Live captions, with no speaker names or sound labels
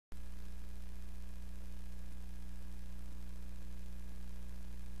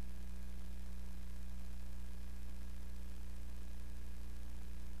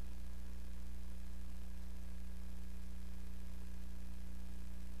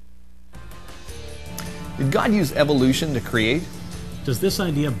Did God use evolution to create? Does this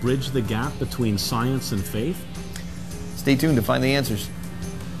idea bridge the gap between science and faith? Stay tuned to find the answers.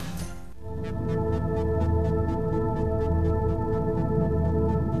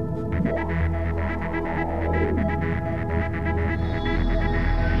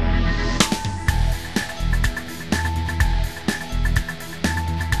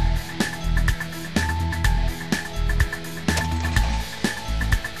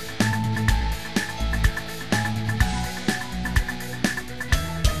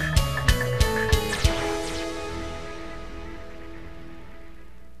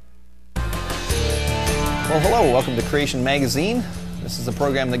 Well, hello, welcome to Creation Magazine. This is a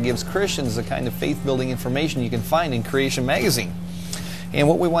program that gives Christians the kind of faith-building information you can find in Creation Magazine. And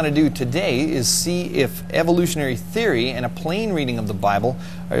what we want to do today is see if evolutionary theory and a plain reading of the Bible,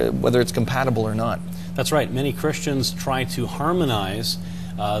 whether it's compatible or not. That's right. Many Christians try to harmonize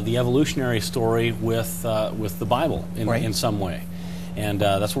the evolutionary story with the Bible in some way. And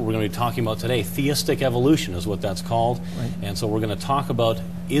that's what we're going to be talking about today. Theistic evolution is what that's called. Right. And so we're going to talk about,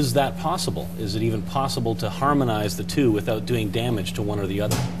 is that possible? Is it even possible to harmonize the two without doing damage to one or the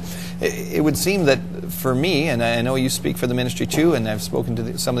other? It would seem that for me, and I know you speak for the ministry too, and I've spoken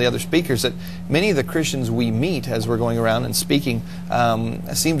to some of the other speakers, that many of the Christians we meet as we're going around and speaking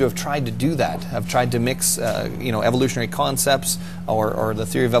seem to have tried to do that, have tried to mix evolutionary concepts or the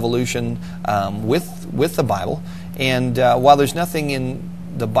theory of evolution with the Bible. And while there's nothing in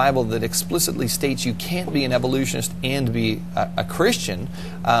the Bible that explicitly states you can't be an evolutionist and be a Christian,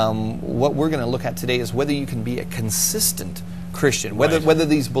 what we're going to look at today is whether you can be a consistent Christian, whether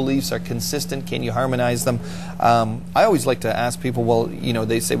these beliefs are consistent, can you harmonize them? I always like to ask people, well,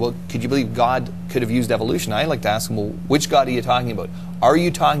 they say, well, could you believe God could have used evolution? I like to ask them, well, which God are you talking about? Are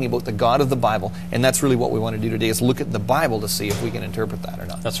you talking about the God of the Bible? And that's really what we want to do today, is look at the Bible to see if we can interpret that or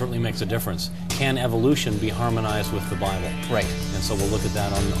not. That certainly makes a difference. Can evolution be harmonized with the Bible? Right. And so we'll look at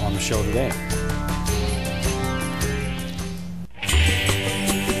that on the show today.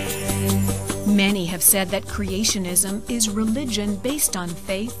 Many have said that creationism is religion based on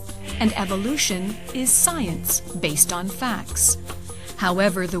faith, and evolution is science based on facts.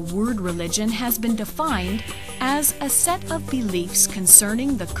 However, the word religion has been defined as a set of beliefs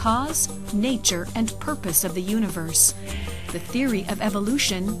concerning the cause, nature, and purpose of the universe. The theory of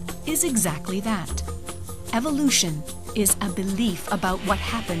evolution is exactly that. Evolution is a belief about what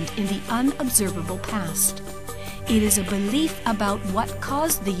happened in the unobservable past. It is a belief about what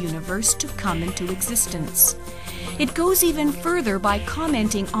caused the universe to come into existence. It goes even further by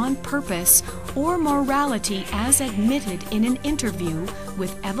commenting on purpose or morality as admitted in an interview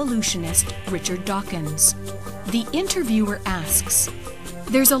with evolutionist Richard Dawkins. The interviewer asks,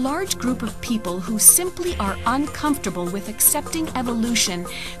 "There's a large group of people who simply are uncomfortable with accepting evolution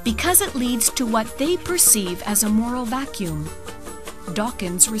because it leads to what they perceive as a moral vacuum."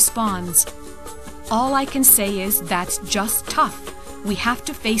 Dawkins responds, "All I can say is that's just tough. We have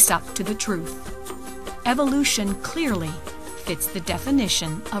to face up to the truth." Evolution clearly fits the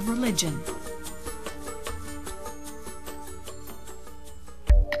definition of religion.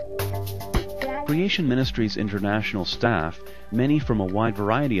 Creation Ministries international staff, many from a wide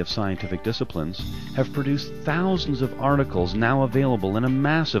variety of scientific disciplines, have produced thousands of articles now available in a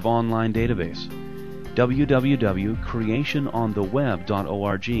massive online database.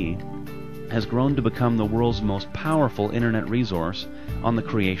 www.creationontheweb.org has grown to become the world's most powerful internet resource on the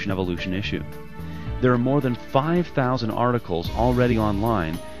creation evolution issue. There are more than 5,000 articles already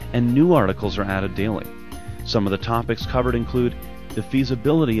online, and new articles are added daily. Some of the topics covered include the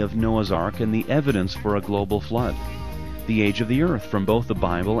feasibility of Noah's Ark and the evidence for a global flood, the age of the earth from both the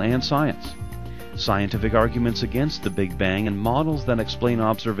Bible and science, scientific arguments against the Big Bang and models that explain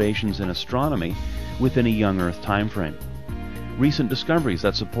observations in astronomy within a young Earth time frame, recent discoveries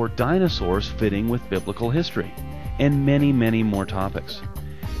that support dinosaurs fitting with biblical history, and many, many more topics.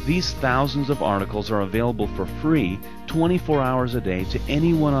 These thousands of articles are available for free 24 hours a day to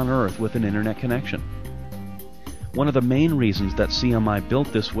anyone on Earth with an internet connection. One of the main reasons that CMI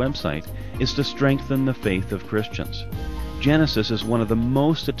built this website is to strengthen the faith of Christians. Genesis is one of the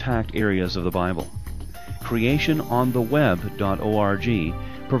most attacked areas of the Bible. Creationontheweb.org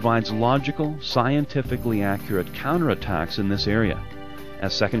provides logical, scientifically accurate counterattacks in this area.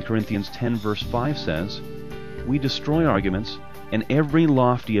 As 2 Corinthians 10 verse 5 says, "We destroy arguments and every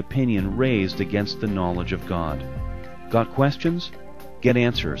lofty opinion raised against the knowledge of God." Got questions? Get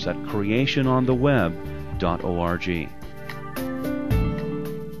answers at creationontheweb.org.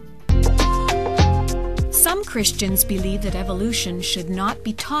 Some Christians believe that evolution should not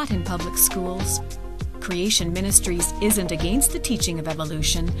be taught in public schools. Creation Ministries isn't against the teaching of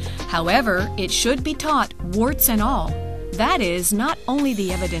evolution. However, it should be taught, warts and all. That is, not only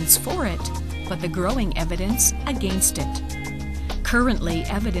the evidence for it, but the growing evidence against it. Currently,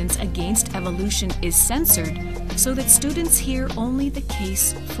 evidence against evolution is censored so that students hear only the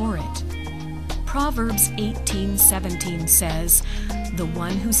case for it. Proverbs 18:17 says, "The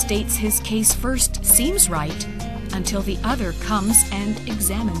one who states his case first seems right until the other comes and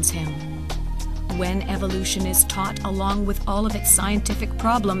examines him." When evolution is taught along with all of its scientific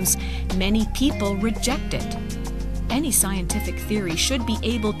problems, many people reject it. Any scientific theory should be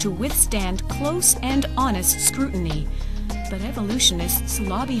able to withstand close and honest scrutiny, but evolutionists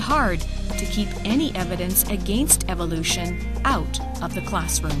lobby hard to keep any evidence against evolution out of the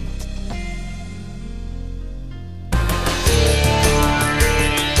classroom.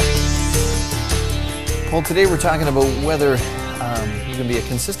 Well, today we're talking about whether you can be a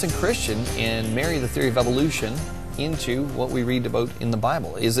consistent Christian and marry the theory of evolution into what we read about in the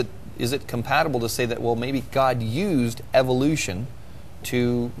Bible. Is it compatible to say that, well, maybe God used evolution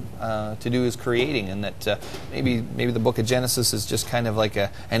to do His creating, and that maybe the book of Genesis is just kind of like an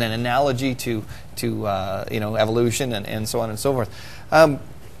analogy to evolution and so on and so forth.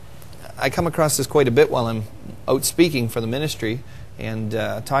 I come across this quite a bit while I'm out speaking for the ministry and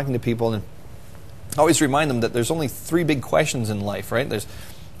talking to people, and I always remind them that there's only three big questions in life, right? There's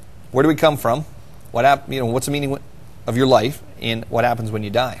where do we come from, what's the meaning of your life, and what happens when you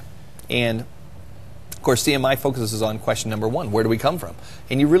die. And of course, CMI focuses on question number one: where do we come from?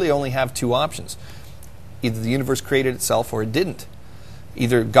 And you really only have two options: either the universe created itself or it didn't.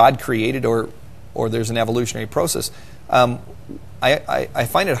 Either God created or there's an evolutionary process. I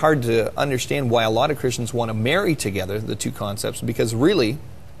find it hard to understand why a lot of Christians want to marry together the two concepts, because really,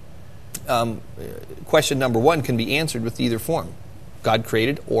 question number one can be answered with either form: God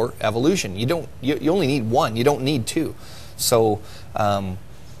created or evolution. You only need one. You don't need two. So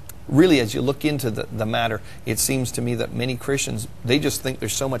really, as you look into the matter, it seems to me that many Christians, they just think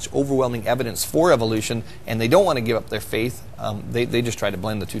there's so much overwhelming evidence for evolution, and they don't want to give up their faith. They just try to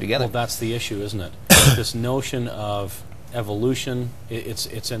blend the two together. Well, that's the issue, isn't it? This notion of evolution,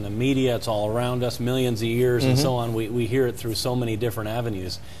 it's in the media, it's all around us, millions of years and so on. We hear it through so many different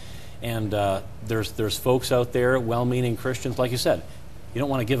avenues. And there's folks out there, well-meaning Christians, like you said, you don't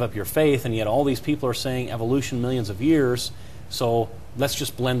want to give up your faith, and yet all these people are saying evolution millions of years, so let's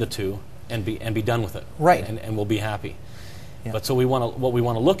just blend the two and be done with it. Right. And we'll be happy. Yeah. But so what we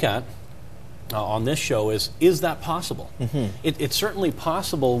want to look at on this show is that possible? It's certainly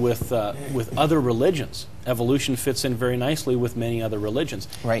possible with other religions. Evolution fits in very nicely with many other religions.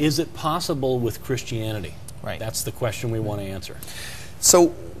 Right. Is it possible with Christianity? Right. That's the question we want to answer. So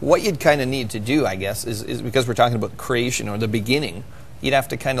what you'd kind of need to do, I guess, is because we're talking about creation or the beginning, you'd have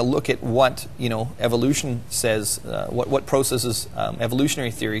to kind of look at what evolution says, what processes evolutionary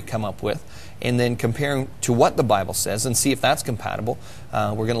theory come up with, and then comparing to what the Bible says and see if that's compatible.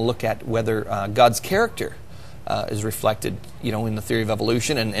 We're going to look at whether God's character is reflected, in the theory of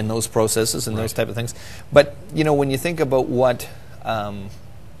evolution and those processes and those type of things. But when you think about what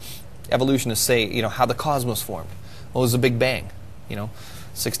evolutionists say, how the cosmos formed, well, it was a Big Bang.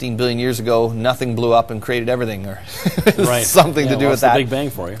 16 billion years ago, nothing blew up and created everything, or something to do with that. Big Bang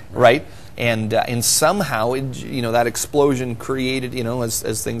for you, right? And somehow, that explosion created,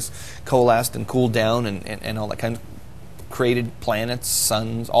 as things coalesced and cooled down and all that kind of created planets,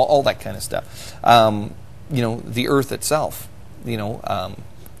 suns, all that kind of stuff. The Earth itself,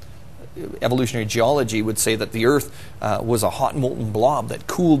 evolutionary geology would say that the Earth was a hot molten blob that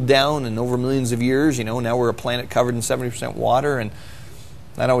cooled down, and over millions of years, now we're a planet covered in 70% water, and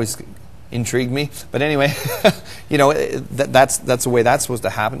that always intrigued me. But anyway, that's the way that's supposed to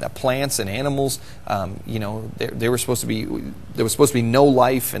happen. Plants and animals, there was supposed to be no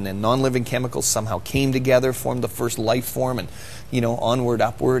life, and then non-living chemicals somehow came together, formed the first life form, and onward,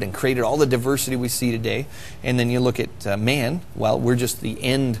 upward, and created all the diversity we see today. And then you look at man. Well, we're just the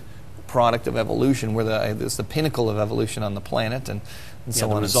end product of evolution. It's the pinnacle of evolution on the planet, and so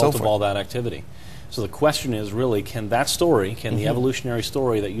on and so forth. The result of all that activity. So the question is really, can the evolutionary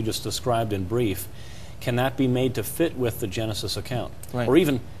story that you just described in brief, can that be made to fit with the Genesis account? Right. Or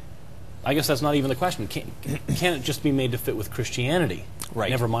even, I guess that's not even the question, can it just be made to fit with Christianity? Right.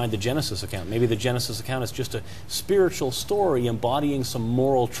 Never mind the Genesis account. Maybe the Genesis account is just a spiritual story embodying some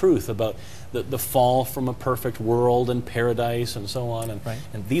moral truth about the fall from a perfect world and paradise and so on.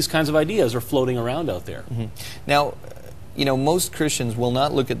 And these kinds of ideas are floating around out there. Now, most Christians will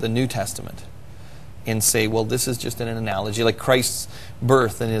not look at the New Testament and say, well, this is just an analogy, like Christ's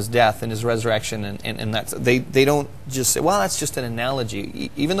birth and his death and his resurrection, and that's, they don't just say, well, that's just an analogy.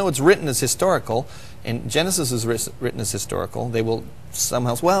 Even though it's written as historical, and Genesis is written as historical, they will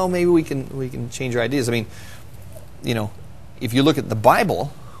somehow say, well, maybe we can change our ideas. I mean, if you look at the Bible,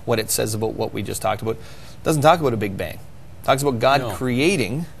 what it says about what we just talked about, it doesn't talk about a Big Bang. It talks about God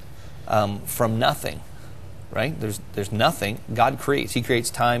creating from nothing. Right? There's nothing. God creates. He creates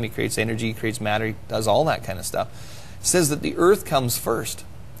time. He creates energy. He creates matter. He does all that kind of stuff. It says that the earth comes first,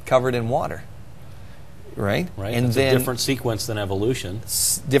 covered in water. Right? Right. And it's a different sequence than evolution.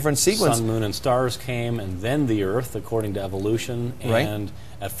 Different sequence. Sun, moon, and stars came, and then the earth, according to evolution. And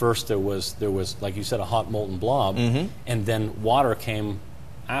at first there was, like you said, a hot molten blob, and then water came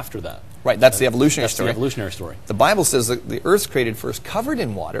after that. Right. That's the evolutionary story. That's the evolutionary story. The Bible says that the earth's created first, covered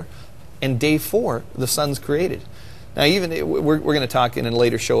in water. And day 4, the sun's created. Now, even we're going to talk in a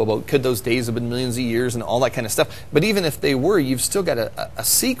later show about could those days have been millions of years and all that kind of stuff. But even if they were, you've still got a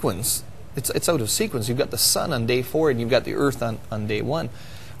sequence. It's out of sequence. You've got the sun on day 4, and you've got the earth on day 1.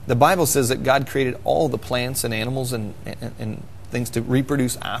 The Bible says that God created all the plants and animals and things to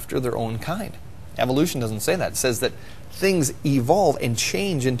reproduce after their own kind. Evolution doesn't say that. It says that things evolve and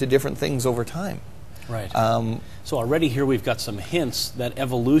change into different things over time. Right. So already here we've got some hints that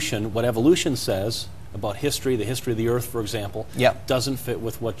evolution, what evolution says about history, the history of the earth, for example, doesn't fit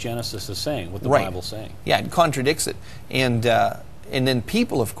with what Genesis is saying, what the Bible's saying. Yeah, it contradicts it. And then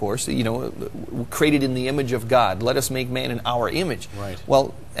people, of course, created in the image of God. Let us make man in our image. Right.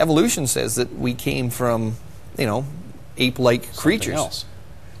 Well, evolution says that we came from, ape-like creatures. Else.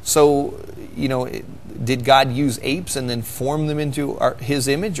 So, did God use apes and then form them into His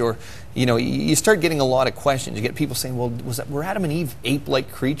image? Or, you start getting a lot of questions. You get people saying, well, were Adam and Eve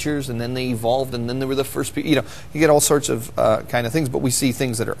ape-like creatures and then they evolved and then they were the first people? You get all sorts of kind of things, but we see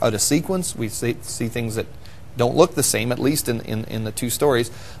things that are out of sequence. We see things that don't look the same, at least in the two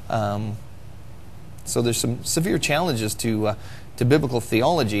stories. So there's some severe challenges to biblical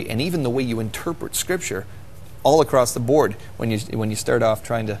theology and even the way you interpret Scripture all across the board when you start off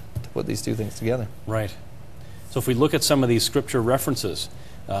trying to put these two things together. Right. So if we look at some of these Scripture references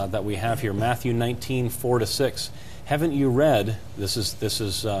that we have here, Matthew 19:4-6, haven't you read? This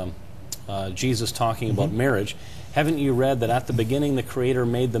is Jesus talking about marriage. Haven't you read that at the beginning the Creator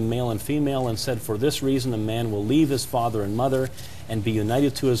made them male and female and said, for this reason a man will leave his father and mother and be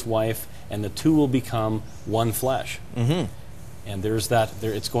united to his wife, and the two will become one flesh. And there's that.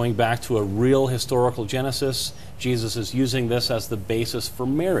 It's going back to a real historical Genesis. Jesus is using this as the basis for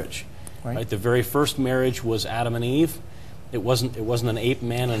marriage. Right? The very first marriage was Adam and Eve. It wasn't an ape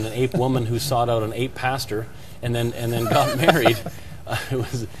man and an ape woman who sought out an ape pastor and then got married.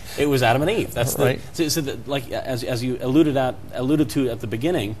 It was Adam and Eve. That's right. Like as you alluded to at the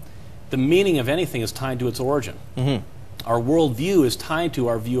beginning, the meaning of anything is tied to its origin. Our worldview is tied to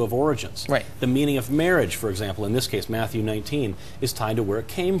our view of origins. Right. The meaning of marriage, for example, in this case, Matthew 19, is tied to where it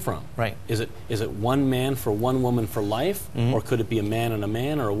came from. Right. Is it one man for one woman for life, or could it be a man and a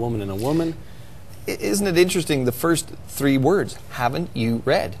man, or a woman and a woman? Isn't it interesting, the first 3 words, haven't you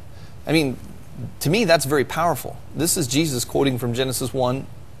read? I mean, to me, that's very powerful. This is Jesus quoting from Genesis 1:1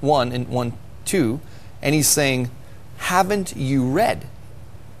 and 1:2, and he's saying, haven't you read?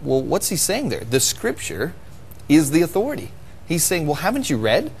 Well, what's he saying there? The Scripture is the authority. He's saying, well, haven't you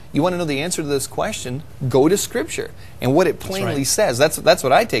read? You want to know the answer to this question? Go to Scripture. And what it plainly says, that's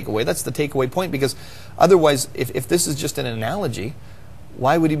what I take away. That's the takeaway point, because otherwise, if this is just an analogy,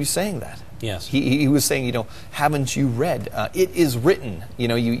 why would he be saying that? Yes. He was saying, haven't you read? It is written.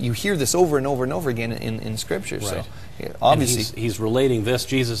 You hear this over and over and over again in Scripture. Right. So obviously, and he's relating this.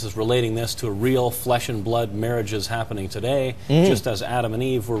 Jesus is relating this to real flesh and blood marriages happening today, just as Adam and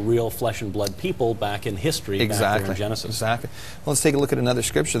Eve were real flesh and blood people back in history, back there in Genesis. Exactly. Well, let's take a look at another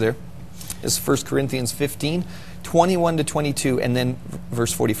Scripture there. This is 1 Corinthians 15:21-22, and then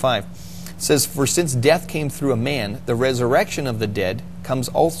verse 45. It says, for since death came through a man, the resurrection of the dead comes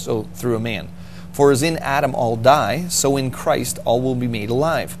also through a man. For as in Adam all die, so in Christ all will be made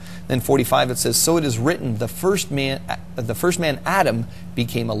alive. Then 45 it says, so it is written, the first man Adam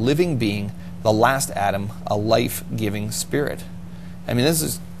became a living being, the last Adam a life-giving spirit. I mean, this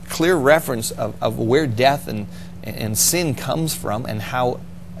is clear reference of where death and sin comes from, and how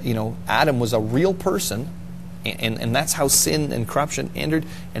Adam was a real person. And that's how sin and corruption entered,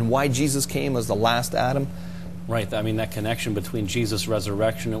 and why Jesus came as the last Adam. Right. I mean, that connection between Jesus'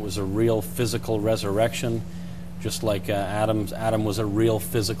 resurrection, it was a real physical resurrection. Just like Adam was a real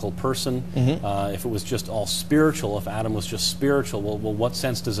physical person. If it was just all spiritual, if Adam was just spiritual, well, what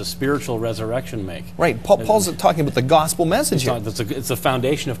sense does a spiritual resurrection make? Right. Paul's talking about the gospel message here. It's the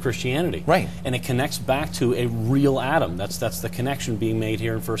foundation of Christianity. Right. And it connects back to a real Adam. That's the connection being made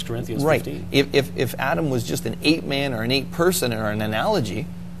here in 1 Corinthians 15. If Adam was just an ape man or an ape person or an analogy,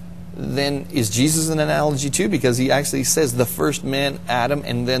 then is Jesus an analogy too? Because he actually says the first man, Adam,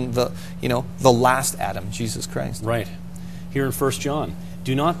 and then the last Adam, Jesus Christ. Right. Here in 1 John,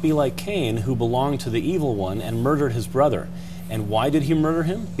 do not be like Cain, who belonged to the evil one and murdered his brother. And why did he murder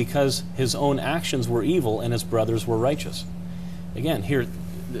him? Because his own actions were evil and his brothers were righteous. Again, here,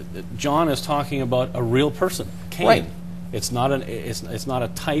 John is talking about a real person, Cain. Right. It's not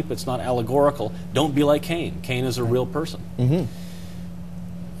a type. It's not allegorical. Don't be like Cain. Cain is a real person.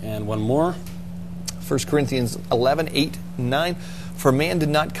 And one more. 1 Corinthians 11, 8, 9. For man did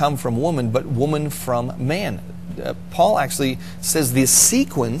not come from woman, but woman from man. Paul actually says this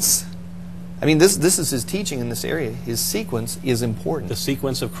sequence, I mean, this is his teaching in this area. His sequence is important. The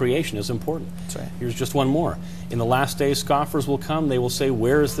sequence of creation is important. That's right. Here's just one more. In the last days, scoffers will come. They will say,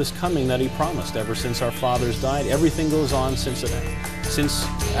 where is this coming that he promised? Ever since our fathers died, everything goes on as it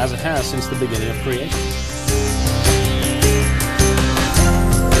has since the beginning of creation.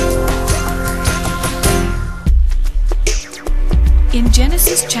 In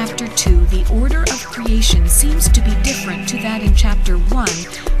Genesis chapter 2, the order of creation seems to be different to that in chapter 1,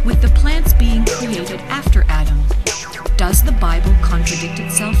 with the plants being created after Adam. Does the Bible contradict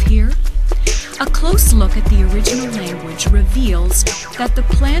itself here? A close look at the original language reveals that the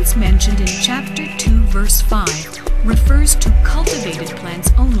plants mentioned in chapter 2, verse 5 refers to cultivated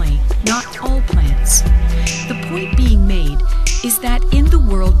plants only, not all plants. The point being made is that in the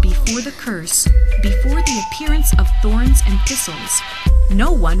world before the curse, before the appearance of thorns and thistles,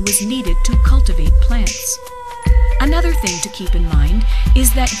 no one was needed to cultivate plants. Another thing to keep in mind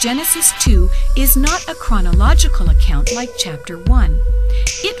is that Genesis 2 is not a chronological account like chapter 1.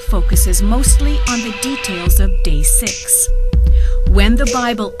 It focuses mostly on the details of day 6. When the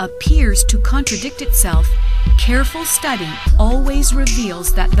Bible appears to contradict itself, careful study always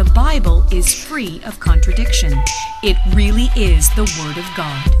reveals that the Bible is free of contradiction. It really is the Word of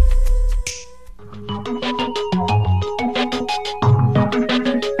God.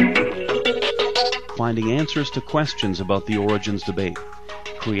 Finding answers to questions about the origins debate.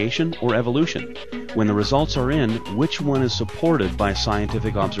 Creation or evolution? When the results are in, which one is supported by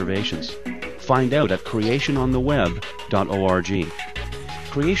scientific observations? Find out at creationontheweb.org.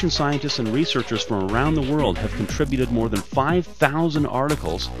 Creation scientists and researchers from around the world have contributed more than 5,000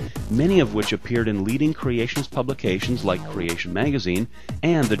 articles, many of which appeared in leading creationist publications like Creation Magazine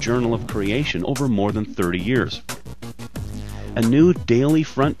and the Journal of Creation over more than 30 years. A new daily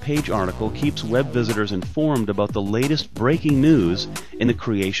front page article keeps web visitors informed about the latest breaking news in the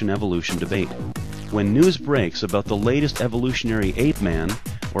creation-evolution debate. When news breaks about the latest evolutionary ape man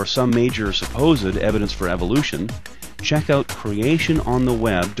or some major supposed evidence for evolution, check out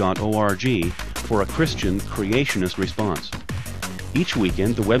creationontheweb.org for a Christian creationist response. Each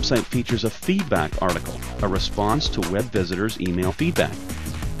weekend, the website features a feedback article, a response to web visitors' email feedback.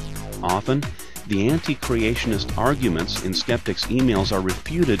 Often, the anti-creationist arguments in skeptics' emails are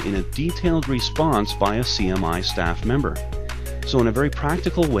refuted in a detailed response by a CMI staff member. So in a very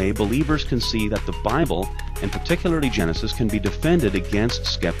practical way, believers can see that the Bible, and particularly Genesis, can be defended against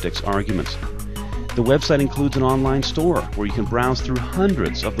skeptics' arguments. The website includes an online store where you can browse through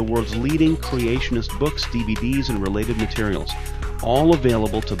hundreds of the world's leading creationist books, DVDs, and related materials, all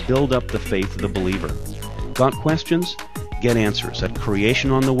available to build up the faith of the believer. Got questions? Get answers at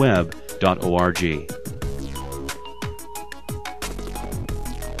creationontheweb.org.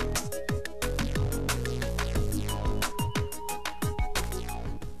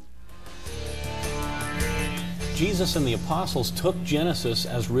 Jesus and the apostles took Genesis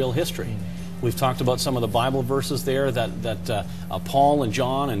as real history. We've talked about some of the Bible verses there that Paul and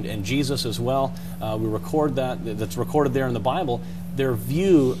John and Jesus as well, we record that's recorded there in the Bible, their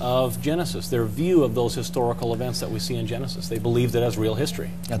view of Genesis, their view of those historical events that we see in Genesis. They believed it as real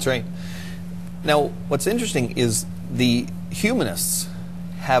history. That's right. Now, what's interesting is the humanists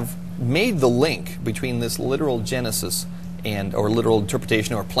have made the link between this literal Genesis or literal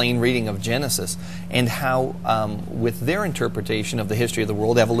interpretation or plain reading of Genesis, and how with their interpretation of the history of the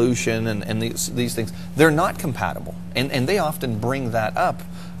world, evolution and these things, they're not compatible. And they often bring that up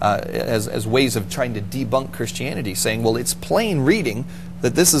as ways of trying to debunk Christianity, saying, well, it's plain reading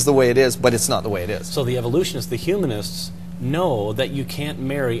that this is the way it is, but it's not the way it is. So the evolutionists, the humanists, know that you can't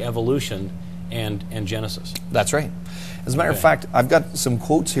marry evolution and Genesis. That's right. As a matter of fact, I've got some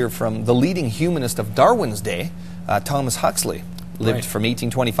quotes here from the leading humanist of Darwin's day, Thomas Huxley lived Right. from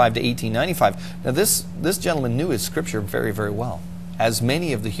 1825 to 1895. Now this gentleman knew his scripture very, very well, as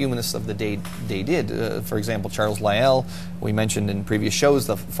many of the humanists of the day did. For example, Charles Lyell, we mentioned in previous shows,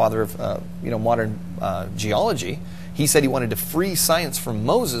 the father of modern geology. He said he wanted to free science from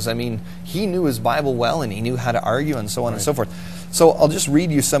Moses. I mean, he knew his Bible well, and he knew how to argue, and so on and so forth. So I'll just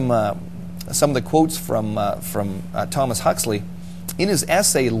read you some of the quotes from Thomas Huxley. In his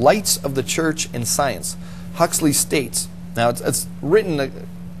essay, Lights of the Church and Science, Huxley states, now it's written a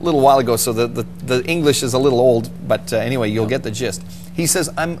little while ago, so the English is a little old, but anyway, you'll get the gist. He says,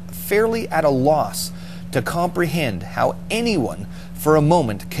 I'm fairly at a loss to comprehend how anyone for a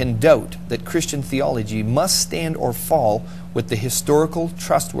moment can doubt that Christian theology must stand or fall with the historical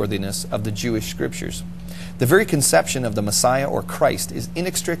trustworthiness of the Jewish scriptures. The very conception of the Messiah or Christ is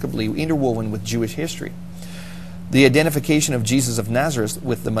inextricably interwoven with Jewish history. The identification of Jesus of Nazareth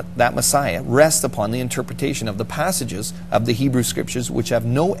with that Messiah rests upon the interpretation of the passages of the Hebrew Scriptures which have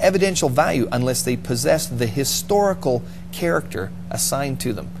no evidential value unless they possess the historical character assigned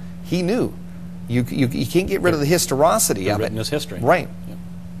to them. He knew. You can't get rid of the historicity of it. Written as history. Right. Yeah.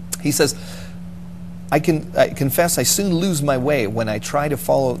 He says, I confess I soon lose my way when I try to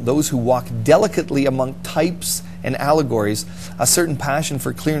follow those who walk delicately among types and allegories. A certain passion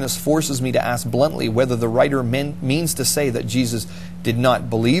for clearness forces me to ask bluntly whether the writer means to say that Jesus did not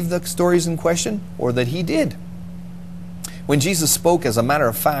believe the stories in question, or that he did. When Jesus spoke as a matter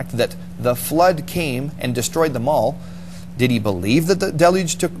of fact that the flood came and destroyed them all, did he believe that the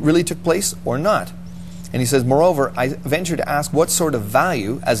deluge really took place or not? And he says, moreover, I venture to ask what sort of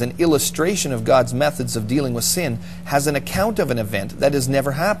value, as an illustration of God's methods of dealing with sin, has an account of an event that has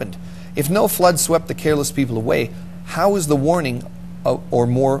never happened? If no flood swept the careless people away, how is the warning or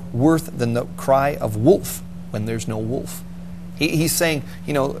more worth than the cry of wolf when there's no wolf? He's saying,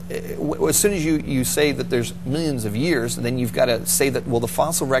 as soon as you say that there's millions of years, then you've got to say that, well, the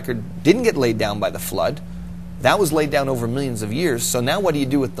fossil record didn't get laid down by the flood. That was laid down over millions of years. So now what do you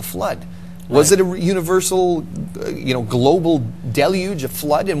do with the flood? Was it a universal, global deluge, a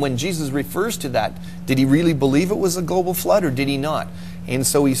flood? And when Jesus refers to that, did he really believe it was a global flood, or did he not? And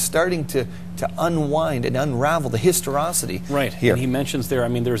so he's starting to unwind and unravel the historicity here. And he mentions there,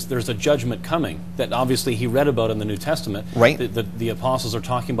 there's a judgment coming that obviously he read about in the New Testament. Right. The apostles are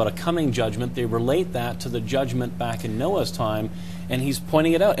talking about a coming judgment. They relate that to the judgment back in Noah's time, and he's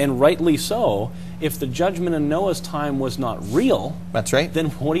pointing it out, and rightly so. If the judgment in Noah's time was not real, that's right, then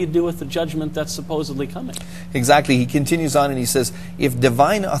what do you do with the judgment that's supposedly coming? Exactly. He continues on and he says, if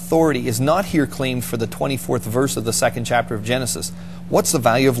divine authority is not here claimed for the 24th verse of the 2nd chapter of Genesis, what's the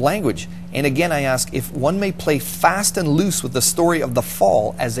value of language? And again I ask, if one may play fast and loose with the story of the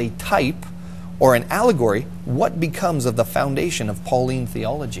fall as a type or an allegory, what becomes of the foundation of Pauline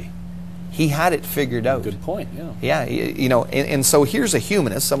theology? He had it figured out. Good point, yeah. Yeah, and so here's a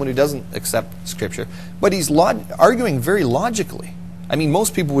humanist, someone who doesn't accept Scripture, but he's arguing very logically. I mean,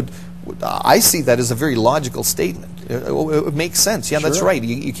 most people would I see that as a very logical statement. It makes sense. Yeah, sure. That's right.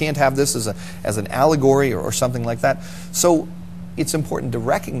 You can't have this as an allegory or something like that. So it's important to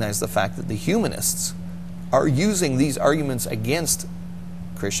recognize the fact that the humanists are using these arguments against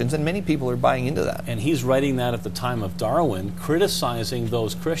Christians, and many people are buying into that. And he's writing that at the time of Darwin, criticizing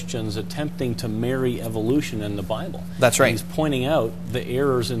those Christians attempting to marry evolution and the Bible. That's right. And he's pointing out the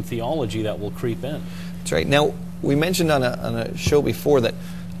errors in theology that will creep in. That's right. Now, we mentioned on a show before that,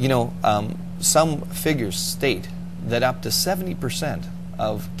 some figures state that up to 70%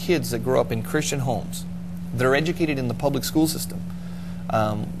 of kids that grow up in Christian homes, that are educated in the public school system,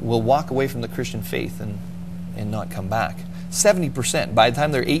 will walk away from the Christian faith and not come back. 70%, by the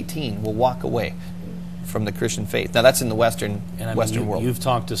time they're 18, will walk away from the Christian faith. Now, that's in the Western world. You've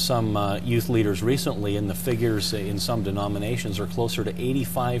talked to some youth leaders recently, and the figures in some denominations are closer to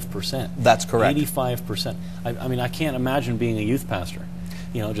 85%. That's correct. 85%. I can't imagine being a youth pastor.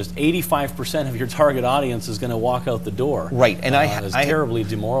 Just 85% of your target audience is going to walk out the door. Right, and it's terribly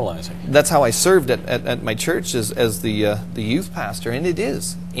demoralizing. That's how I served at my church as the youth pastor, and it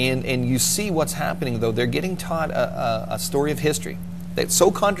is. And you see what's happening, though. They're getting taught a story of history that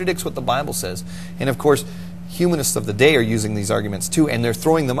so contradicts what the Bible says. And of course, humanists of the day are using these arguments too, and they're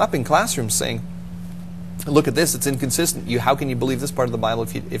throwing them up in classrooms saying, look at this, it's inconsistent. How can you believe this part of the Bible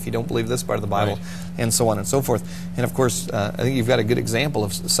if you don't believe this part of the Bible? Right. And so on and so forth. And of course, I think you've got a good example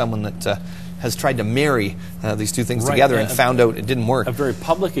of someone that has tried to marry these two things together and found out it didn't work. A very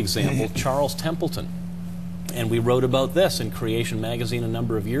public example, Charles Templeton. And we wrote about this in Creation magazine a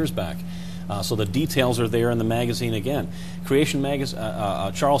number of years back. So the details are there in the magazine again. Creation Magazine,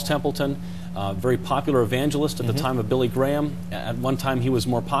 Charles Templeton, very popular evangelist at the time of Billy Graham. At one time he was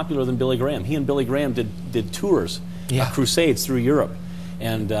more popular than Billy Graham. He and Billy Graham did tours, crusades through Europe,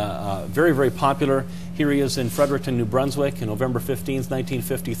 and very, very popular. Here he is in Fredericton, New Brunswick, on November 15th,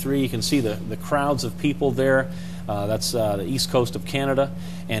 1953. You can see the crowds of people there. That's the east coast of Canada,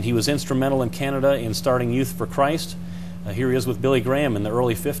 and he was instrumental in Canada in starting Youth for Christ. Here he is with Billy Graham in the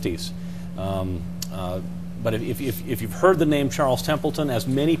early 50s. But if you've heard the name Charles Templeton, as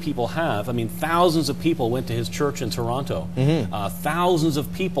many people have, I mean, thousands of people went to his church in Toronto. Thousands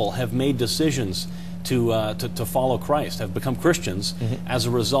of people have made decisions to follow Christ, have become Christians as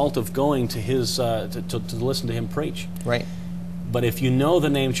a result of going to his to listen to him preach. Right. But if you know the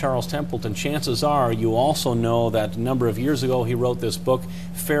name Charles Templeton, chances are you also know that a number of years ago he wrote this book,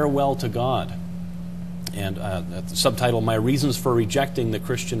 Farewell to God, and the subtitle, My Reasons for Rejecting the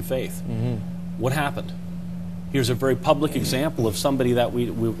Christian Faith. What happened? Here's a very public example of somebody that we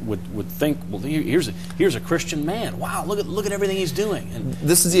would think, well, here's a Christian man. Wow, look at everything he's doing. And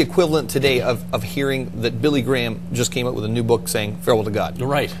this is the equivalent today of hearing that Billy Graham just came out with a new book saying Farewell to God.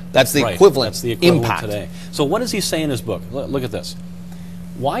 Right. That's the equivalent. That's the equivalent impact today. So what does he say in his book? Look at this.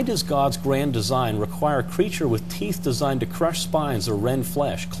 Why does God's grand design require a creature with teeth designed to crush spines or rend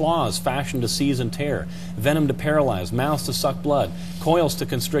flesh, claws fashioned to seize and tear, venom to paralyze, mouths to suck blood, coils to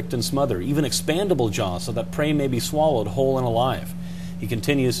constrict and smother, even expandable jaws so that prey may be swallowed whole and alive? He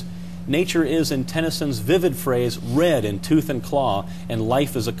continues, nature is, in Tennyson's vivid phrase, red in tooth and claw, and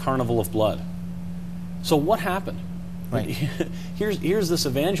life is a carnival of blood. So what happened? Right. Here's this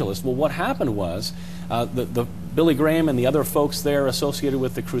evangelist. Well, what happened was the Billy Graham and the other folks there associated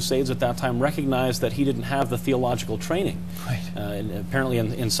with the Crusades at that time recognized that he didn't have the theological training. Right. And apparently,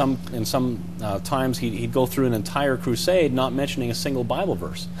 in some times, he'd go through an entire crusade not mentioning a single Bible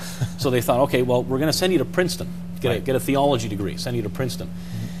verse. So they thought, okay, well, we're going to send you to Princeton, get a theology degree, send you to Princeton.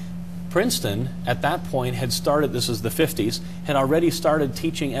 Princeton, at that point, had started, this is the 50s, had already started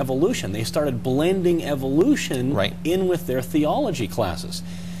teaching evolution. They started blending evolution in with their theology classes.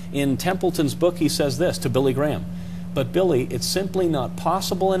 In Templeton's book, he says this to Billy Graham, but Billy, it's simply not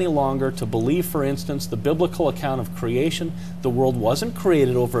possible any longer to believe, for instance, the biblical account of creation. The world wasn't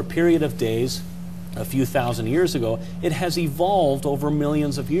created over a period of days a few thousand years ago. It has evolved over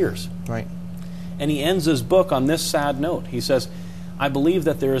millions of years. Right. And he ends his book on this sad note. He says, I believe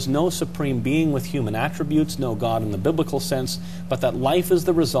that there is no supreme being with human attributes, no God in the biblical sense, but that life is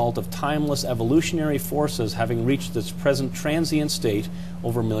the result of timeless evolutionary forces having reached its present transient state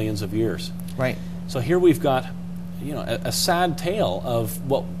over millions of years. Right. So here we've got, you know, a sad tale of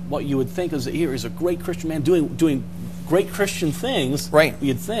what you would think is that here is a great Christian man doing great Christian things. Right.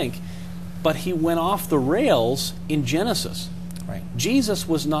 You'd think, but he went off the rails in Genesis. Right. Jesus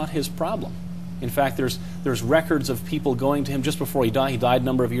was not his problem. In fact, there's records of people going to him just before he died. He died a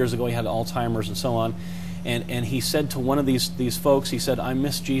number of years ago. He had Alzheimer's and so on. And he said to one of these folks, he said, I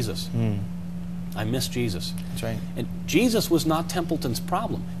miss Jesus. I miss Jesus. That's right. And Jesus was not Templeton's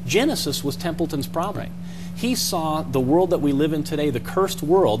problem. Genesis was Templeton's problem. Right. He saw the world that we live in today, the cursed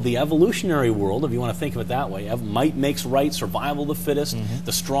world, the evolutionary world, if you want to think of it that way. Might makes right, survival of the fittest,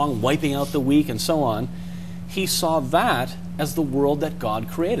 the strong wiping out the weak, and so on. He saw that as the world that God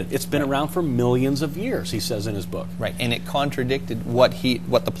created. It's been around for millions of years, he says in his book. Right, and it contradicted what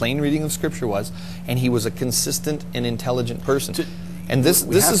the plain reading of Scripture was, and he was a consistent and intelligent person. And this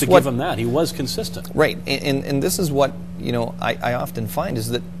have is to what give him that. He was consistent. Right, and this is what I often find is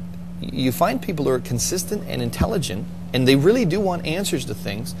that you find people who are consistent and intelligent, and they really do want answers to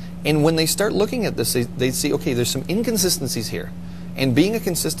things. And when they start looking at this, they see, okay, there's some inconsistencies here. And being a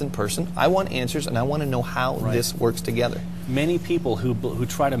consistent person, I want answers, and I want to know how this works together. Many people who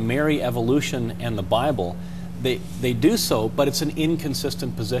try to marry evolution and the Bible, they do so, but it's an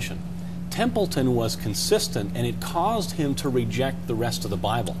inconsistent position. Templeton was consistent, and it caused him to reject the rest of the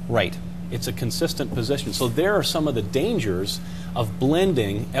Bible. Right. It's a consistent position. So there are some of the dangers of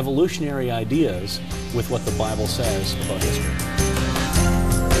blending evolutionary ideas with what the Bible says about history.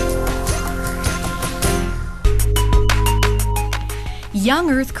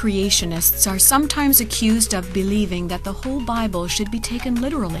 Young Earth creationists are sometimes accused of believing that the whole Bible should be taken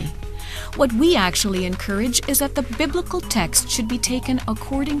literally. What we actually encourage is that the biblical text should be taken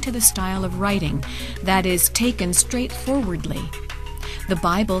according to the style of writing, that is, taken straightforwardly. The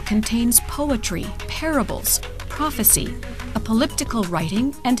Bible contains poetry, parables, prophecy, apocalyptical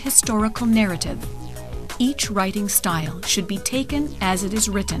writing, and historical narrative. Each writing style should be taken as it is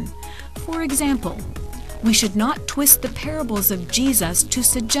written. For example, we should not twist the parables of Jesus to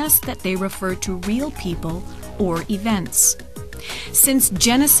suggest that they refer to real people or events. Since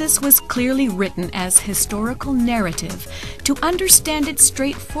Genesis was clearly written as historical narrative, to understand it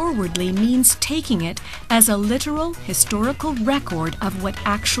straightforwardly means taking it as a literal historical record of what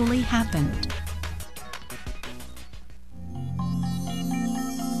actually happened.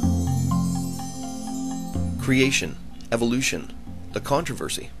 Creation, evolution, the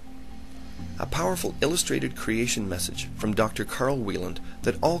controversy. A powerful illustrated creation message from Dr. Carl Wieland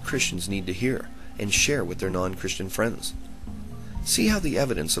that all Christians need to hear and share with their non-Christian friends. See how the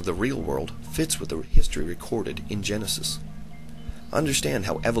evidence of the real world fits with the history recorded in Genesis. Understand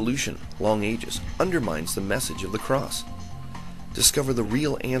how evolution, long ages, undermines the message of the cross. Discover the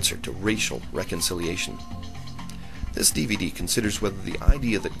real answer to racial reconciliation. This DVD considers whether the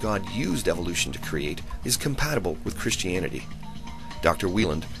idea that God used evolution to create is compatible with Christianity. Dr.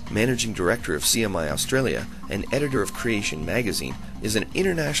 Wieland, Managing Director of CMI Australia and editor of Creation magazine, is an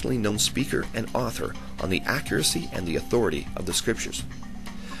internationally known speaker and author on the accuracy and the authority of the Scriptures.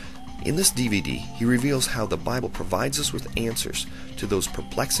 In this DVD, he reveals how the Bible provides us with answers to those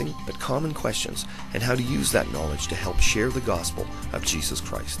perplexing but common questions and how to use that knowledge to help share the gospel of Jesus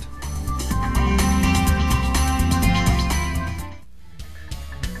Christ.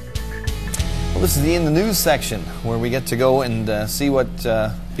 Well, this is the In the News section where we get to go and see what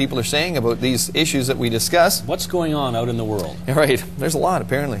people are saying about these issues that we discuss. What's going on out in the world? Right. There's a lot,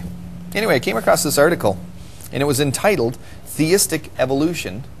 apparently. Anyway, I came across this article, and it was entitled, Theistic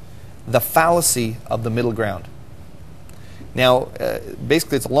Evolution, the Fallacy of the Middle Ground. Now,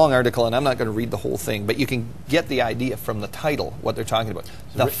 basically it's a long article, and I'm not going to read the whole thing, but you can get the idea from the title, what they're talking about.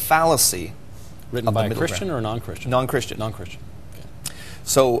 The fallacy Written of by the a middle Christian ground. or a non-Christian? Non-Christian. Non-Christian.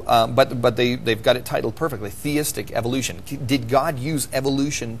 So, but they've got it titled perfectly, Theistic Evolution. Did God use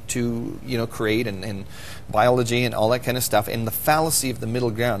evolution to, create and biology and all that kind of stuff? And the fallacy of the middle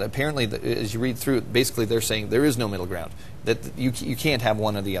ground. Apparently, as you read through it, basically they're saying there is no middle ground. That you can't have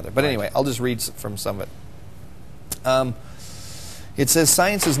one or the other. But anyway, I'll just read from some of it. It says,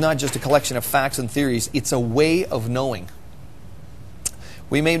 science is not just a collection of facts and theories, it's a way of knowing.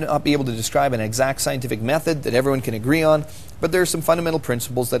 We may not be able to describe an exact scientific method that everyone can agree on, but there are some fundamental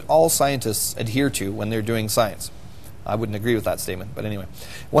principles that all scientists adhere to when they're doing science. I wouldn't agree with that statement, but anyway.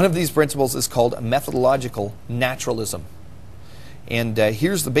 One of these principles is called methodological naturalism. And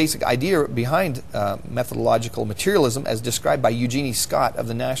here's the basic idea behind methodological materialism as described by Eugenie Scott of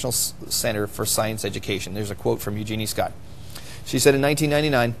the National Center for Science Education. There's a quote from Eugenie Scott. She said in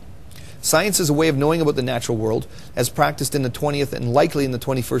 1999, science is a way of knowing about the natural world. As practiced in the 20th and likely in the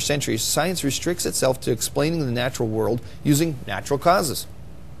 21st century, science restricts itself to explaining the natural world using natural causes.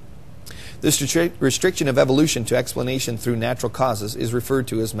 This restriction of evolution to explanation through natural causes is referred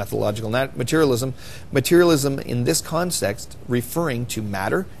to as methodological materialism. Materialism in this context referring to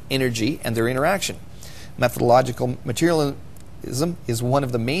matter, energy, and their interaction. Methodological materialism is one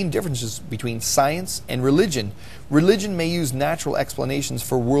of the main differences between science and religion. Religion may use natural explanations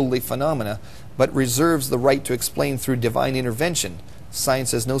for worldly phenomena, but reserves the right to explain through divine intervention.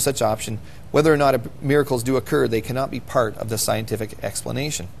 Science has no such option. Whether or not miracles do occur, they cannot be part of the scientific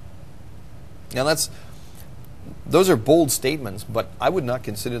explanation. Now those are bold statements, but I would not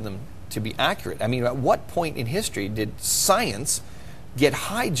consider them to be accurate. I mean, at what point in history did science get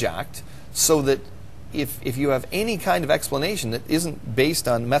hijacked so that if you have any kind of explanation that isn't based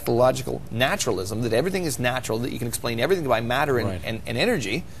on methodological naturalism, that everything is natural, that you can explain everything by matter and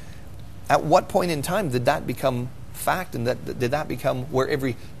energy, at what point in time did that become fact, and did that become where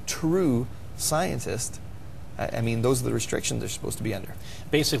every true scientist, I mean, those are the restrictions they're supposed to be under.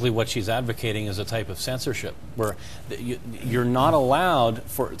 Basically what she's advocating is a type of censorship where you're not allowed,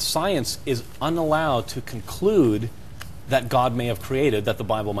 science is unallowed to conclude that God may have created, that the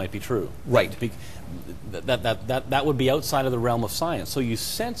Bible might be true. Right. That would be outside of the realm of science. So you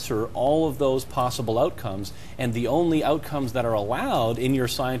censor all of those possible outcomes, and the only outcomes that are allowed in your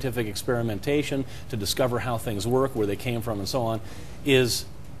scientific experimentation to discover how things work, where they came from, and so on, is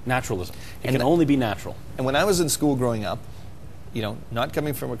naturalism. It can only be natural. And when I was in school growing up, not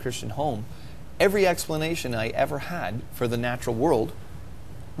coming from a Christian home, every explanation I ever had for the natural world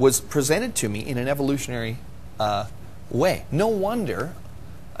was presented to me in an evolutionary way. No wonder,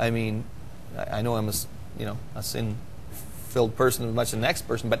 I mean, I know I'm a sin-filled person as much as the next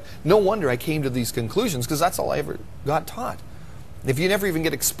person, but no wonder I came to these conclusions, because that's all I ever got taught. If you never even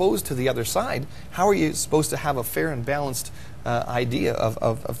get exposed to the other side, how are you supposed to have a fair and balanced idea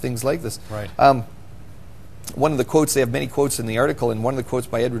of things like this? Right. One of the quotes, they have many quotes in the article, and one of the quotes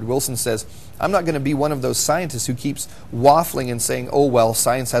by Edward Wilson says, I'm not going to be one of those scientists who keeps waffling and saying, oh, well,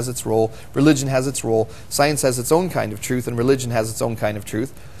 science has its role, religion has its role, science has its own kind of truth, and religion has its own kind of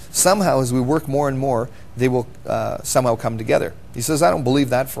truth. somehow as we work more and more, they will somehow come together. He says, I don't believe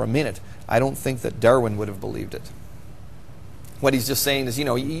that for a minute. I don't think that Darwin would have believed it. What he's just saying is,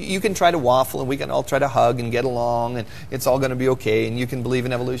 you can try to waffle and we can all try to hug and get along and it's all going to be okay and you can believe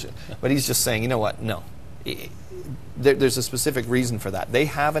in evolution. But he's just saying, you know what? No. There's a specific reason for that. They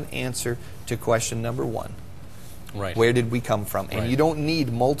have an answer to question number one. Right. Where did we come from? And right. you don't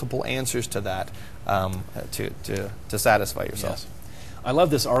need multiple answers to that to satisfy yourself. Yes. I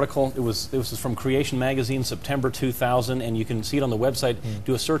love this article. This was from Creation Magazine, September 2000, and you can see it on the website.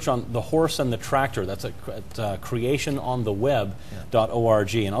 Do a search on the horse and the tractor. That's at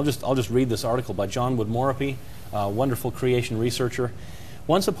creationontheweb.org. And I'll just read this article by John Wood-Morripy, a wonderful creation researcher.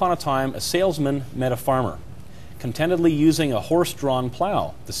 Once upon a time, a salesman met a farmer, contentedly using a horse-drawn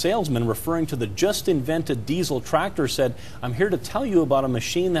plow. The salesman, referring to the just-invented diesel tractor, said, "I'm here to tell you about a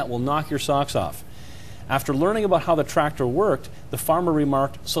machine that will knock your socks off." After learning about how the tractor worked, the farmer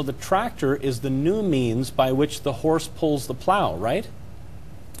remarked, "So the tractor is the new means by which the horse pulls the plow, right?"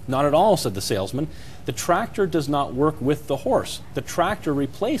 "Not at all," said the salesman. "The tractor does not work with the horse. The tractor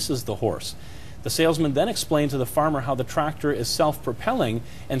replaces the horse." The salesman then explained to the farmer how the tractor is self-propelling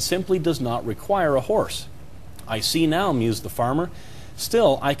and simply does not require a horse. "I see now," mused the farmer.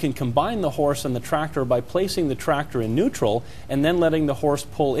 "Still, I can combine the horse and the tractor by placing the tractor in neutral and then letting the horse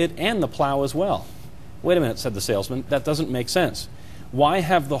pull it and the plow as well." "Wait a minute," said the salesman. "That doesn't make sense. Why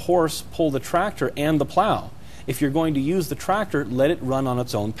have the horse pull the tractor and the plow? If you're going to use the tractor, let it run on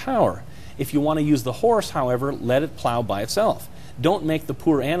its own power. If you want to use the horse, however, let it plow by itself. Don't make the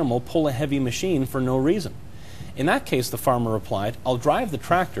poor animal pull a heavy machine for no reason." "In that case," the farmer replied, "I'll drive the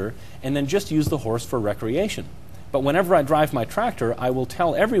tractor and then just use the horse for recreation. But whenever I drive my tractor, I will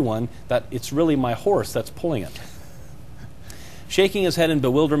tell everyone that it's really my horse that's pulling it." Shaking his head in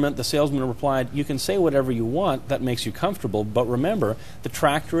bewilderment, the salesman replied, "You can say whatever you want that makes you comfortable, but remember, the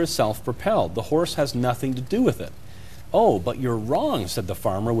tractor is self-propelled. The horse has nothing to do with it." "Oh, but you're wrong," said the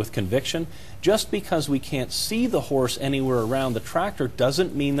farmer with conviction. "Just because we can't see the horse anywhere around the tractor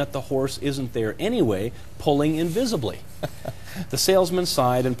doesn't mean that the horse isn't there anyway, pulling invisibly." The salesman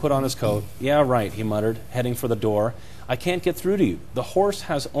sighed and put on his coat. "Yeah, right," he muttered, heading for the door. "I can't get through to you. The horse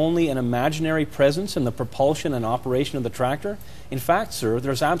has only an imaginary presence in the propulsion and operation of the tractor. In fact, sir,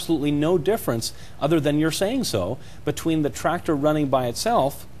 there's absolutely no difference, other than your saying so, between the tractor running by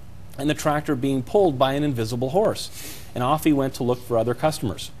itself and the tractor being pulled by an invisible horse." And off he went to look for other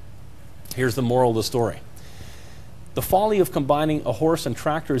customers. Here's the moral of the story. The folly of combining a horse and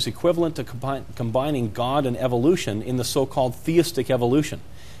tractor is equivalent to combining God and evolution in the so-called theistic evolution.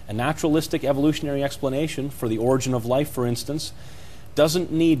 A naturalistic evolutionary explanation for the origin of life, for instance,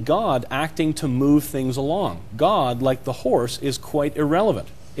 doesn't need God acting to move things along. God, like the horse, is quite irrelevant.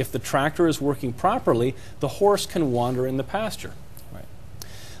 If the tractor is working properly, the horse can wander in the pasture. Right.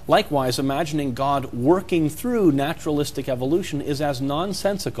 Likewise, imagining God working through naturalistic evolution is as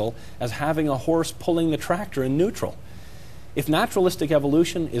nonsensical as having a horse pulling the tractor in neutral. If naturalistic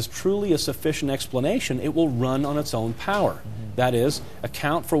evolution is truly a sufficient explanation, it will run on its own power. That is,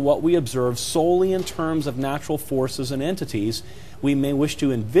 account for what we observe solely in terms of natural forces and entities. We may wish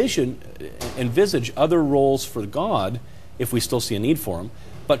to envisage other roles for God, if we still see a need for them,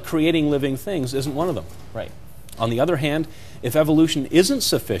 but creating living things isn't one of them. Right. On the other hand, if evolution isn't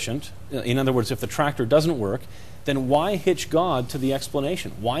sufficient, in other words, if the tractor doesn't work, then why hitch God to the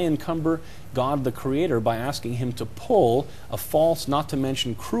explanation? Why encumber God the Creator by asking Him to pull a false, not to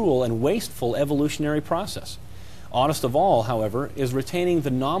mention cruel and wasteful evolutionary process? Oddest of all, however, is retaining the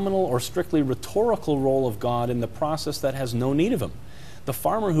nominal or strictly rhetorical role of God in the process that has no need of Him. The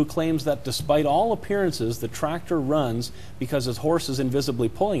farmer who claims that despite all appearances the tractor runs because his horse is invisibly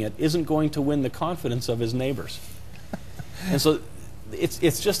pulling it isn't going to win the confidence of his neighbors. And so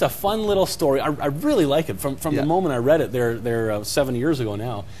it's just a fun little story. I really like it. From the moment I read it there 7 years ago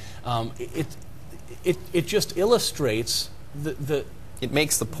now, it just illustrates it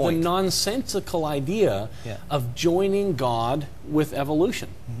makes the point. The nonsensical idea of joining God with evolution.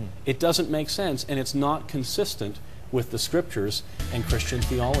 It doesn't make sense, and it's not consistent with the Scriptures and Christian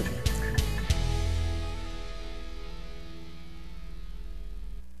theology.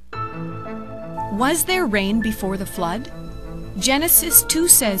 Was there rain before the flood? Genesis 2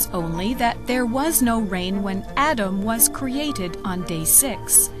 says only that there was no rain when Adam was created on day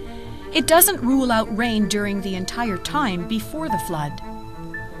 6. It doesn't rule out rain during the entire time before the flood.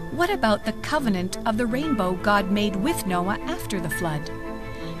 What about the covenant of the rainbow God made with Noah after the flood?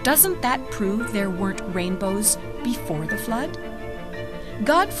 Doesn't that prove there weren't rainbows before the flood?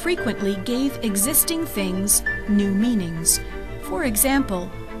 God frequently gave existing things new meanings. For example,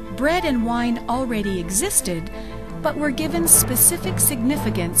 bread and wine already existed, but were given specific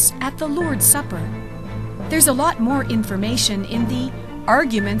significance at the Lord's Supper. There's a lot more information in the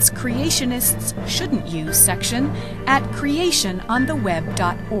Arguments Creationists Shouldn't Use section at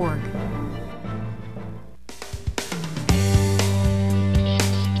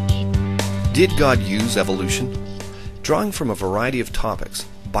creationontheweb.org. Did God use evolution? Drawing from a variety of topics,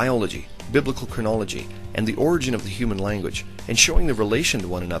 biology, biblical chronology, and the origin of the human language, and showing the relation to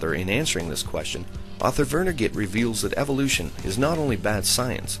one another in answering this question, author Werner Gitt reveals that evolution is not only bad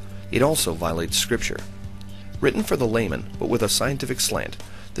science, it also violates Scripture. Written for the layman, but with a scientific slant,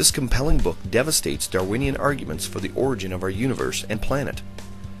 this compelling book devastates Darwinian arguments for the origin of our universe and planet.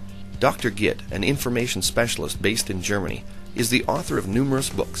 Dr. Gitt, an information specialist based in Germany, is the author of numerous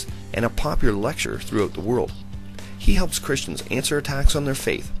books and a popular lecturer throughout the world. He helps Christians answer attacks on their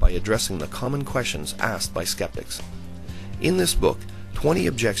faith by addressing the common questions asked by skeptics. In this book, 20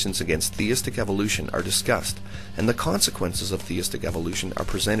 objections against theistic evolution are discussed, and the consequences of theistic evolution are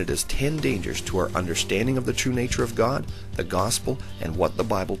presented as 10 dangers to our understanding of the true nature of God, the gospel, and what the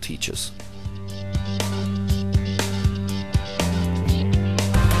Bible teaches.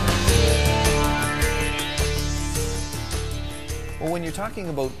 Well, when you're talking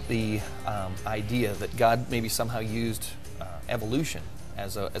about the idea that God maybe somehow used evolution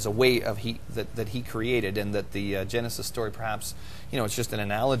as a way of that He created, and that the Genesis story perhaps, it's just an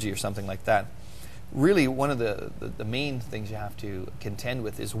analogy or something like that. Really, one of the main things you have to contend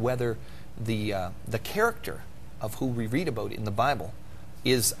with is whether the character of who we read about in the Bible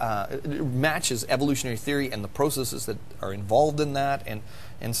matches evolutionary theory and the processes that are involved in that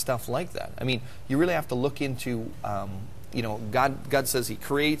and stuff like that. I mean, you really have to look into God says He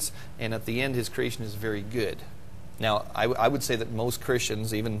creates, and at the end His creation is very good. Now, I would say that most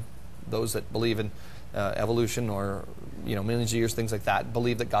Christians, even those that believe in evolution or millions of years, things like that,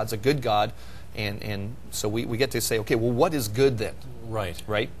 believe that God's a good God, and so we get to say, okay, well, what is good then?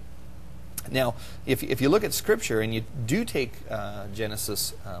 Right. Now, if you look at Scripture and you do take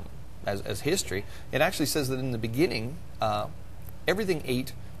Genesis as history, it actually says that in the beginning, everything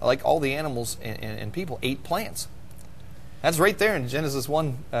ate, like all the animals and people, ate plants. That's right there in Genesis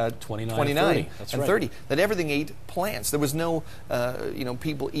 1, 29 and 30. That everything ate plants. There was no,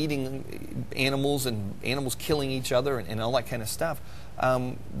 people eating animals and animals killing each other and all that kind of stuff.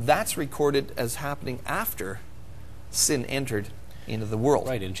 That's recorded as happening after sin entered into the world.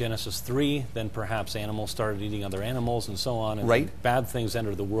 Right, in Genesis 3, then perhaps animals started eating other animals and so on, and right. Bad things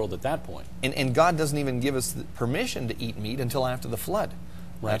entered the world at that point. And God doesn't even give us permission to eat meat until after the flood.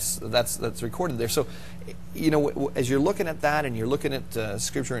 Right. That's recorded there. So, as you're looking at that, and you're looking at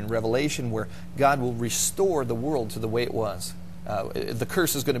Scripture in Revelation, where God will restore the world to the way it was. The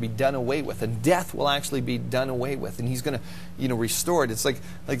curse is going to be done away with, and death will actually be done away with, and He's going to, restore it. It's like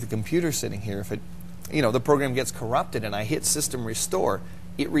the computer sitting here. If it, the program gets corrupted, and I hit System Restore,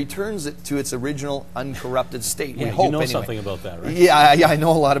 it returns it to its original uncorrupted state. Yeah, we hope, you know anyway. Something about that, right? Yeah, I know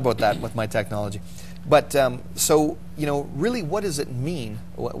a lot about that with my technology. But so, really, what does it mean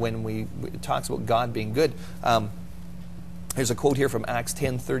when it talks about God being good? There's a quote here from Acts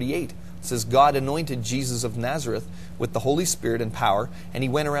 10:38. It says, God anointed Jesus of Nazareth with the Holy Spirit and power, and He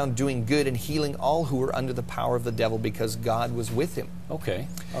went around doing good and healing all who were under the power of the devil, because God was with Him. Okay,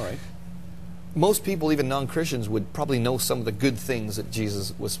 all right. Most people, even non-Christians, would probably know some of the good things that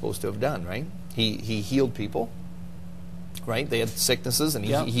Jesus was supposed to have done, right? He healed people. Right, they had sicknesses, and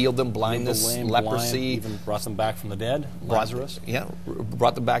He healed them, blindness, lame, leprosy, blind, even brought them back from the dead. Lazarus,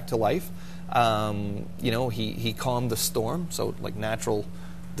 brought them back to life. He calmed the storm, so like natural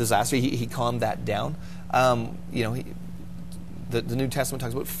disaster, he calmed that down. The New Testament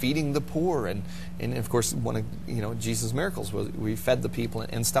talks about feeding the poor, and of course one of Jesus' miracles was we fed the people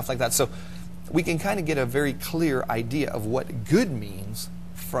and stuff like that. So we can kind of get a very clear idea of what good means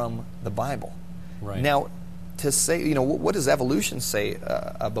from the Bible. Right now. To say, what does evolution say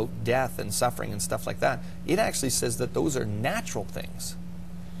about death and suffering and stuff like that? It actually says that those are natural things,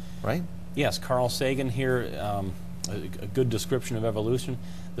 right? Yes, Carl Sagan here, a good description of evolution.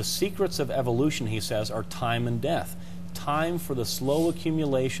 The secrets of evolution, he says, are time and death. Time for the slow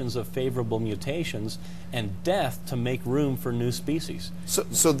accumulations of favorable mutations, and death to make room for new species.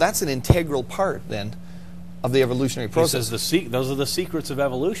 So that's an integral part, then, of the evolutionary process. He says those are the secrets of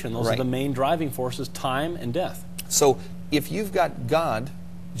evolution. Those are the main driving forces, time and death. So if you've got God,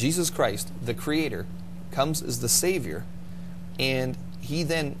 Jesus Christ, the Creator, comes as the Savior, and He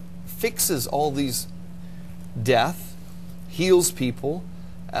then fixes all these death, heals people,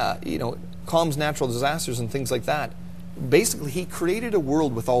 calms natural disasters and things like that. Basically, He created a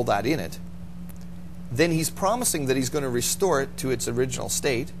world with all that in it. Then He's promising that He's going to restore it to its original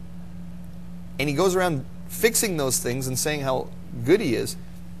state, and He goes around fixing those things and saying how good he is,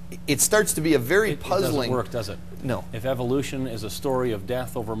 it starts to be a very puzzling... It doesn't work, does it? No. If evolution is a story of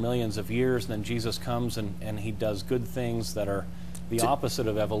death over millions of years, then Jesus comes and he does good things that are the opposite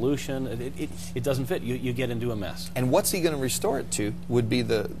of evolution. It doesn't fit. You get into a mess. And what's he going to restore it to would be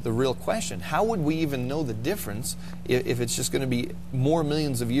the real question. How would we even know the difference if it's just going to be more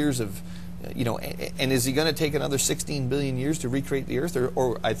millions of years of, and is he going to take another 16 billion years to recreate the Earth?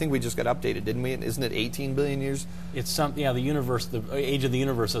 Or I think we just got updated, didn't we? Isn't it 18 billion years? It's the universe, the age of the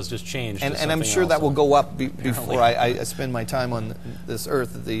universe has just changed. And I'm sure that will go up before I spend my time on this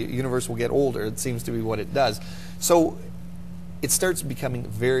Earth. The universe will get older. It seems to be what it does. So it starts becoming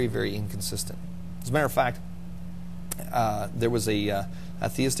very, very inconsistent. As a matter of fact, there was a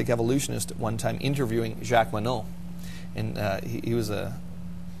theistic evolutionist at one time interviewing Jacques Monod, and he was a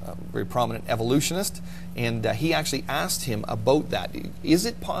very prominent evolutionist, and he actually asked him about that. Is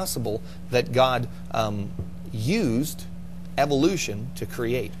it possible that God used evolution to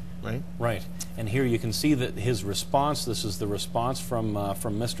create? Right? Right. And here you can see that his response, this is the response from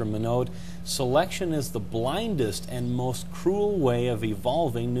Mr. Monod, selection is the blindest and most cruel way of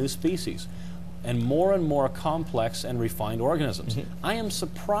evolving new species and more complex and refined organisms. I am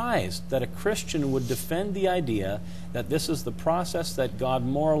surprised that a Christian would defend the idea that this is the process that God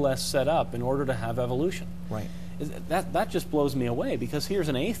more or less set up in order to have evolution. Right. That just blows me away, because here's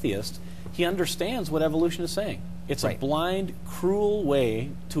an atheist, he understands what evolution is saying. It's a blind, cruel way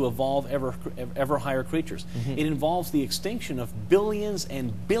to evolve ever higher creatures. It involves the extinction of billions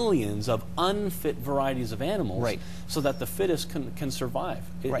and billions of unfit varieties of animals so that the fittest can survive.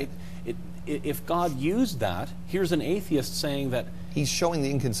 If God used that, here's an atheist saying that he's showing the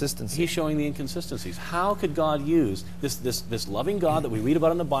inconsistencies. He's showing the inconsistencies. How could God use this loving God that we read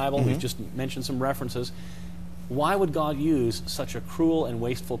about in the Bible? We've just mentioned some references. Why would God use such a cruel and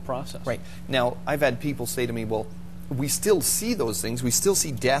wasteful process? Right. Now, I've had people say to me, well, we still see those things. We still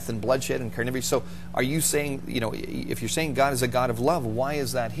see death and bloodshed and carnivore. So are you saying, if you're saying God is a God of love, why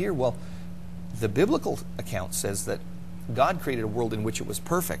is that here? Well, the biblical account says that God created a world in which it was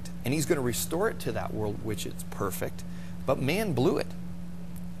perfect, and he's going to restore it to that world which is perfect. But man blew it.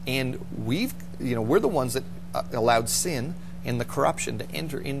 And we're the ones that allowed sin and the corruption to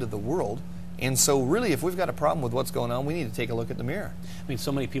enter into the world. And so really, if we've got a problem with what's going on, we need to take a look at the mirror. I mean,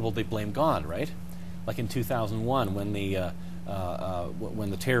 so many people, they blame God, right? Like in 2001 when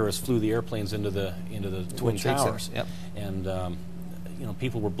the terrorists flew the airplanes into the Twin Towers. Yep. And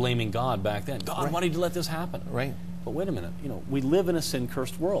people were blaming God back then. God, why did you let this happen? Right. But wait a minute, we live in a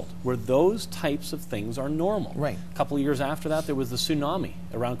sin-cursed world where those types of things are normal. Right. A couple of years after that, there was the tsunami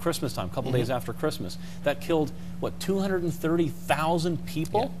around Christmas time, a couple days after Christmas. That killed, 230,000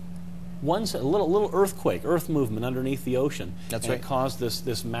 people? Yeah. A little earth movement underneath the ocean. That's and right. It caused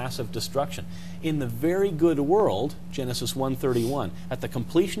this massive destruction. In the very good world, Genesis 1:31, at the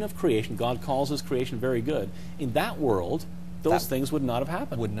completion of creation, God calls his creation very good. In that world, those things would not have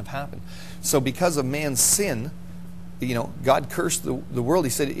happened. Wouldn't have happened. So because of man's sin, God cursed the world.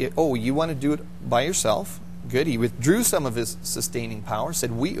 He said, oh, you want to do it by yourself? Good. He withdrew some of his sustaining power,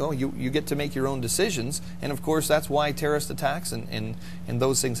 said, you get to make your own decisions. And of course, that's why terrorist attacks and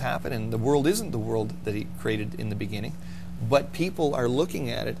those things happen. And the world isn't the world that he created in the beginning. But people are looking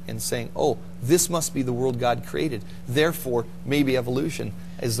at it and saying, oh, this must be the world God created. Therefore, maybe evolution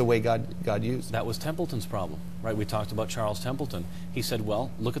is the way God used. That was Templeton's problem, right? We talked about Charles Templeton. He said, well,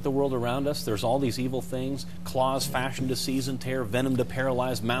 look at the world around us. There's all these evil things, claws fashioned to seize and tear, venom to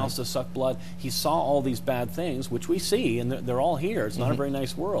paralyze, mouths to suck blood. He saw all these bad things, which we see, and they're all here. It's not a very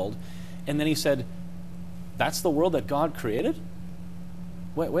nice world. And then he said, that's the world that God created?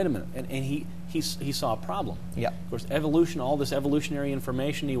 Wait a minute. And he saw a problem. Yeah. Of course, evolution, all this evolutionary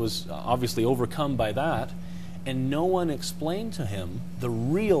information, he was obviously overcome by that. And no one explained to him the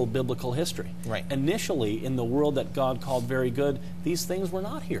real biblical history. Right. Initially, in the world that God called very good, these things were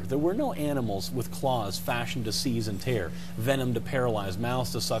not here. There were no animals with claws fashioned to seize and tear, venom to paralyze,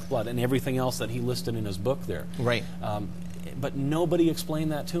 mouths to suck blood, and everything else that he listed in his book there. Right. But nobody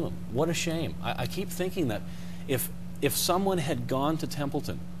explained that to him. What a shame. I keep thinking that if someone had gone to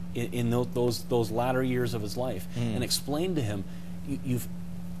Templeton in those latter years of his life and explained to him,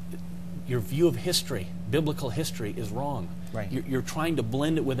 your view of history, biblical history, is wrong. Right. You're trying to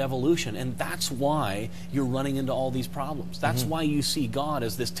blend it with evolution, and that's why you're running into all these problems. That's why you see God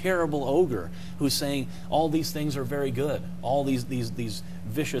as this terrible ogre who's saying all these things are very good, all these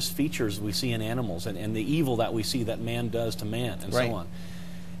vicious features we see in animals and the evil that we see that man does to man, and so on.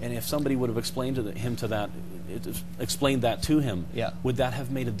 And if somebody would have explained explained that to him, would that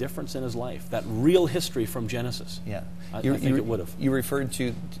have made a difference in his life? That real history from Genesis. Yeah, I think it would have. You referred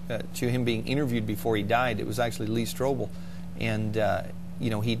to him being interviewed before he died. It was actually Lee Strobel, and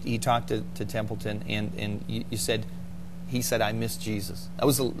he talked to Templeton, and you said. He said, "I miss Jesus." That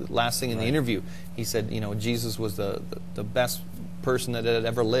was the last thing in the interview. He said, Jesus was the best person that had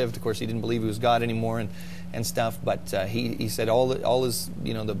ever lived. Of course, he didn't believe he was God anymore and stuff. But he said all his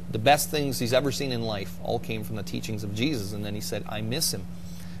the best things he's ever seen in life all came from the teachings of Jesus. And then he said, "I miss him."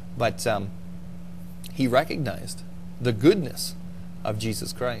 But he recognized the goodness of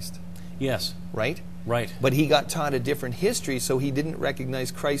Jesus Christ. Yes. Right? Right. But he got taught a different history, so he didn't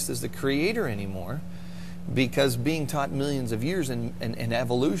recognize Christ as the Creator anymore. Because being taught millions of years in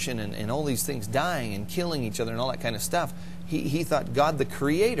evolution and all these things dying and killing each other and all that kind of stuff, he thought God the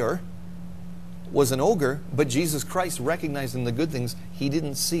Creator was an ogre, but Jesus Christ recognized in the good things. He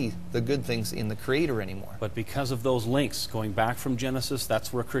didn't see the good things in the Creator anymore. But because of those links, going back from Genesis,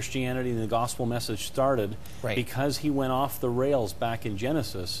 that's where Christianity and the gospel message started. Right. Because he went off the rails back in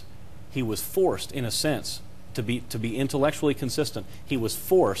Genesis, he was forced, in a sense, to be intellectually consistent. He was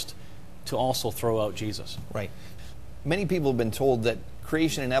forced to also throw out Jesus. Right. Many people have been told that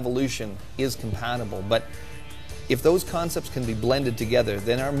creation and evolution is compatible, but if those concepts can be blended together,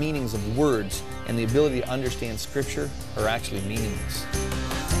 then our meanings of words and the ability to understand Scripture are actually meaningless.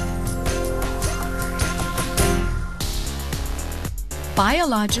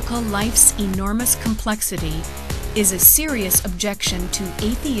 Biological life's enormous complexity is a serious objection to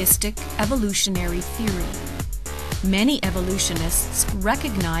atheistic evolutionary theory. Many evolutionists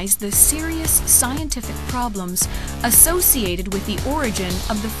recognize the serious scientific problems associated with the origin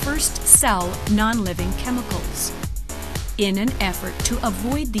of the first cell non-living chemicals. In an effort to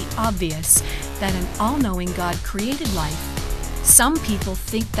avoid the obvious that an all-knowing God created life, some people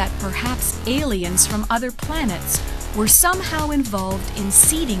think that perhaps aliens from other planets were somehow involved in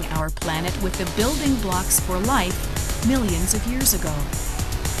seeding our planet with the building blocks for life millions of years ago.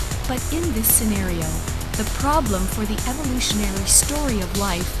 But in this scenario, the problem for the evolutionary story of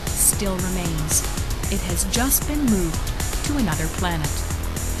life still remains. It has just been moved to another planet.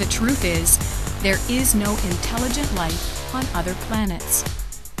 The truth is, there is no intelligent life on other planets.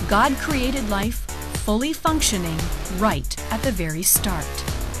 God created life fully functioning right at the very start.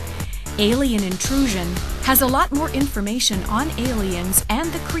 Alien Intrusion has a lot more information on aliens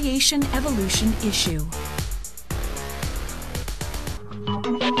and the creation-evolution issue.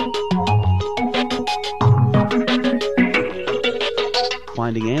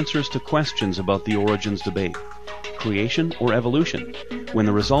 Finding answers to questions about the origins debate. Creation or evolution? When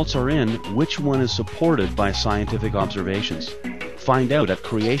the results are in, which one is supported by scientific observations? Find out at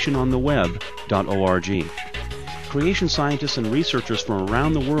creationontheweb.org. Creation scientists and researchers from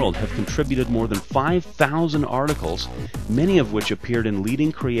around the world have contributed more than 5,000 articles, many of which appeared in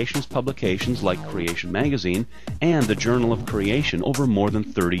leading creationist publications like Creation Magazine and the Journal of Creation over more than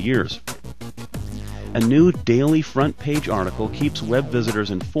 30 years. A new daily front page article keeps web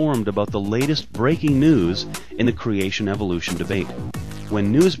visitors informed about the latest breaking news in the creation-evolution debate.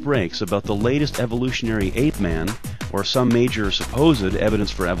 When news breaks about the latest evolutionary ape man, or some major supposed evidence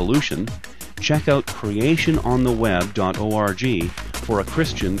for evolution, check out creationontheweb.org for a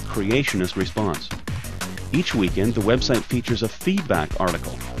Christian creationist response. Each weekend, the website features a feedback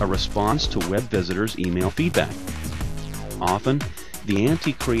article, a response to web visitors' email feedback. Often, the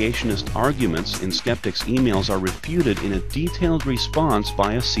anti-creationist arguments in skeptics' emails are refuted in a detailed response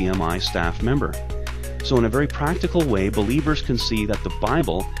by a CMI staff member. So in a very practical way, believers can see that the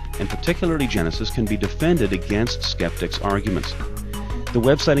Bible, and particularly Genesis, can be defended against skeptics' arguments. The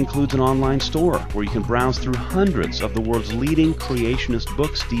website includes an online store where you can browse through hundreds of the world's leading creationist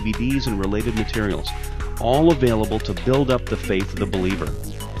books, DVDs, and related materials, all available to build up the faith of the believer.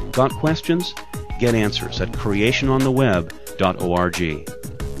 Got questions? Get answers at creationontheweb.org.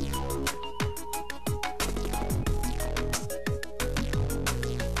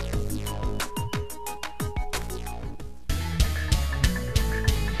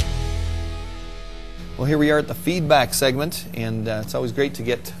 Well, here we are at the feedback segment, and it's always great to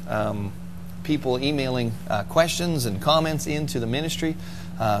get people emailing questions and comments into the ministry.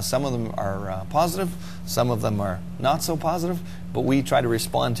 Some of them are positive, some of them are not so positive, but we try to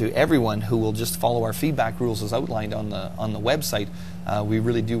respond to everyone who will just follow our feedback rules as outlined on the website. We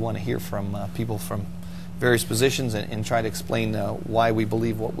really do want to hear from people from various positions and try to explain why we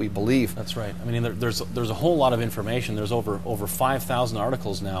believe what we believe. That's right. I mean, there's a whole lot of information. There's over 5,000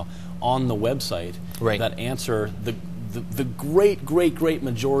 articles now on the website that answer the great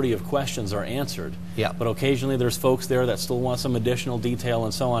majority of questions are answered. Yeah. But occasionally there's folks there that still want some additional detail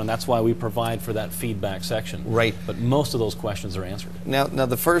and so on, and that's why we provide for that feedback section. Right. But most of those questions are answered. Now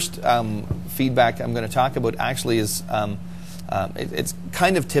the first feedback I'm going to talk about actually is it's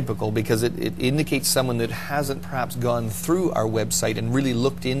kind of typical because it indicates someone that hasn't perhaps gone through our website and really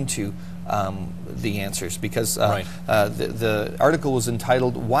looked into the answers, because the article was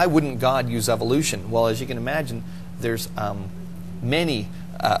entitled, "Why Wouldn't God Use Evolution?" Well, as you can imagine, there's many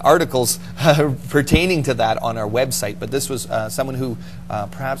articles pertaining to that on our website, but this was someone who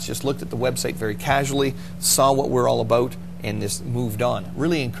perhaps just looked at the website very casually, saw what we're all about, and just moved on.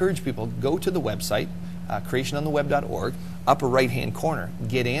 Really encourage people, go to the website, creationontheweb.org, upper right-hand corner,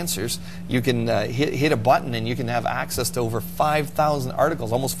 get answers. You can hit a button and you can have access to over 5,000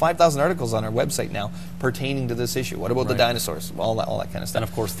 articles, almost 5,000 articles on our website now pertaining to this issue. What about the dinosaurs? All that kind of stuff. And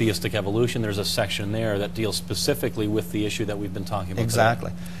of course, theistic evolution, there's a section there that deals specifically with the issue that we've been talking about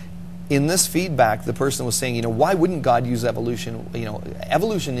Exactly. today. In this feedback, the person was saying, why wouldn't God use evolution?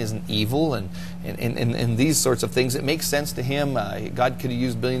 Evolution isn't evil and these sorts of things. It makes sense to him. God could have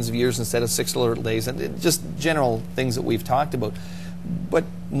used billions of years instead of 6 literal days, and just general things that we've talked about. But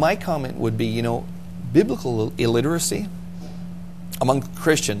my comment would be, biblical illiteracy among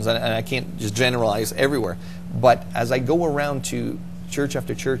Christians, and I can't just generalize everywhere, but as I go around to church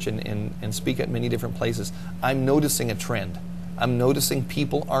after church and speak at many different places, I'm noticing a trend. I'm noticing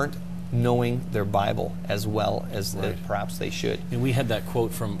people aren't knowing their Bible as well as perhaps they should. And we had that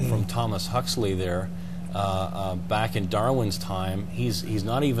quote from Thomas Huxley there back in Darwin's time. He's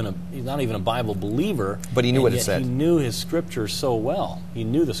not even a Bible believer, but he knew what it said. He knew his scriptures so well. He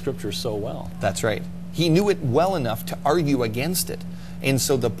knew the scriptures so well. That's right. He knew it well enough to argue against it. And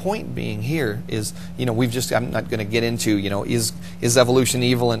so the point being here is, I'm not going to get into, is evolution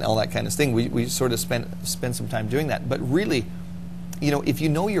evil and all that kind of thing. We sort of spent some time doing that, but really, if you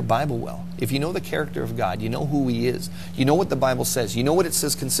know your Bible well, if you know the character of God, you know who He is, you know what the Bible says, you know what it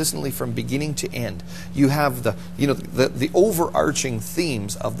says consistently from beginning to end, you have the overarching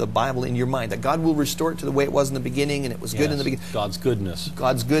themes of the Bible in your mind, that God will restore it to the way it was in the beginning, and it was good in the beginning. God's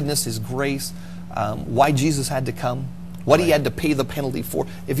goodness, His grace, why Jesus had to come, what He had to pay the penalty for.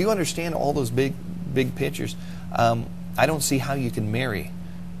 If you understand all those big pictures, I don't see how you can marry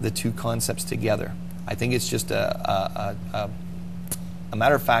the two concepts together. I think it's just a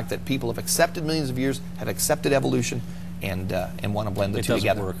matter of fact that people have accepted millions of years, have accepted evolution, and want to blend the two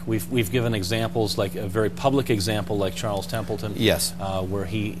together. It doesn't work. We've given examples, like a very public example, like Charles Templeton. Yes. Where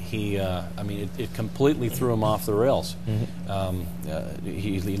it completely threw him off the rails. Mm-hmm.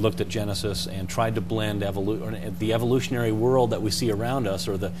 He looked at Genesis and tried to blend the evolutionary world that we see around us,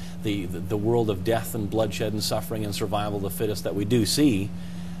 or the world of death and bloodshed and suffering and survival of the fittest that we do see,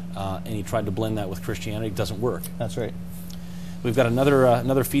 and he tried to blend that with Christianity. It doesn't work. That's right. We've got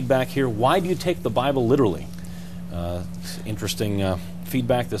another feedback here. Why do you take the Bible literally? Interesting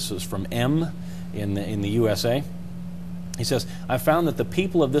feedback. This is from M in the USA. He says, I found that the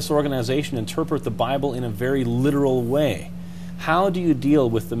people of this organization interpret the Bible in a very literal way. How do you deal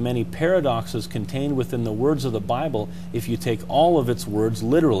with the many paradoxes contained within the words of the Bible if you take all of its words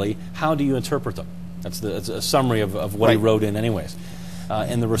literally? How do you interpret them? That's a summary of what he wrote in anyways.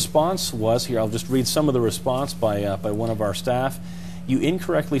 And the response was, here, I'll just read some of the response by one of our staff. You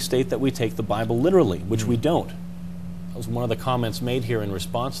incorrectly state that we take the Bible literally, which we don't. That was one of the comments made here in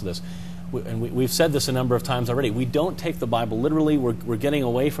response to this. We've said this a number of times already. We don't take the Bible literally. We're getting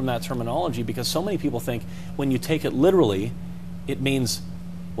away from that terminology because so many people think when you take it literally, it means,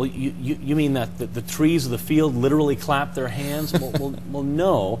 well, you mean that the trees of the field literally clap their hands? Well,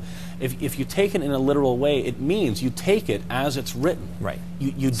 no. If you take it in a literal way, it means you take it as it's written. Right.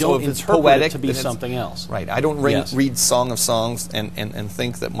 You don't interpret it to be something else. Right. I don't read Song of Songs and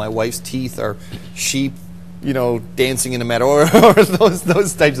think that my wife's teeth are sheep, dancing in a meadow, or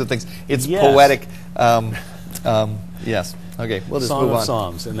those types of things. It's poetic. Yes. Okay, we'll just move on.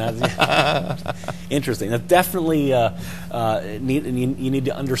 Song of Songs, and that's interesting. That's definitely you need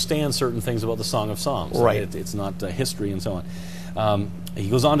to understand certain things about the Song of Songs. Right. It's not history and so on. He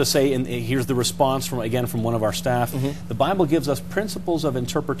goes on to say, and here's the response from one of our staff. Mm-hmm. The Bible gives us principles of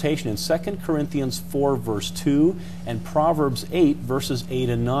interpretation in 2 Corinthians 4, verse 2, and Proverbs 8, verses 8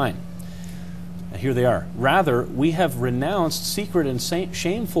 and 9. Now, here they are. Rather, we have renounced secret and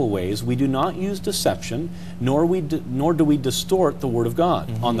shameful ways. We do not use deception, nor do we distort the Word of God.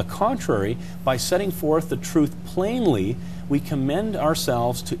 Mm-hmm. On the contrary, by setting forth the truth plainly, we commend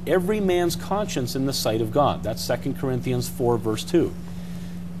ourselves to every man's conscience in the sight of God. That's 2 Corinthians 4, verse 2.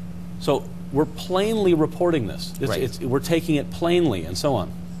 So we're plainly reporting this. We're taking it plainly and so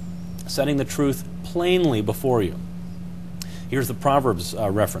on. Setting the truth plainly before you. Here's the Proverbs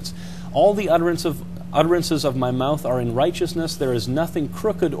reference. All the utterances of my mouth are in righteousness. There is nothing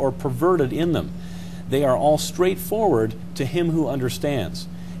crooked or perverted in them. They are all straightforward to him who understands,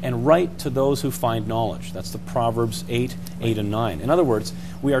 and right to those who find knowledge. That's the Proverbs 8, 8 and 9. In other words,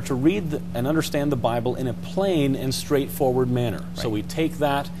 we are to read and understand the Bible in a plain and straightforward manner. Right. So we take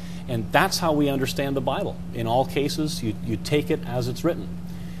that, and that's how we understand the Bible. In all cases, you take it as it's written.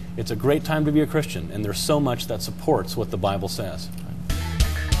 It's a great time to be a Christian, and there's so much that supports what the Bible says.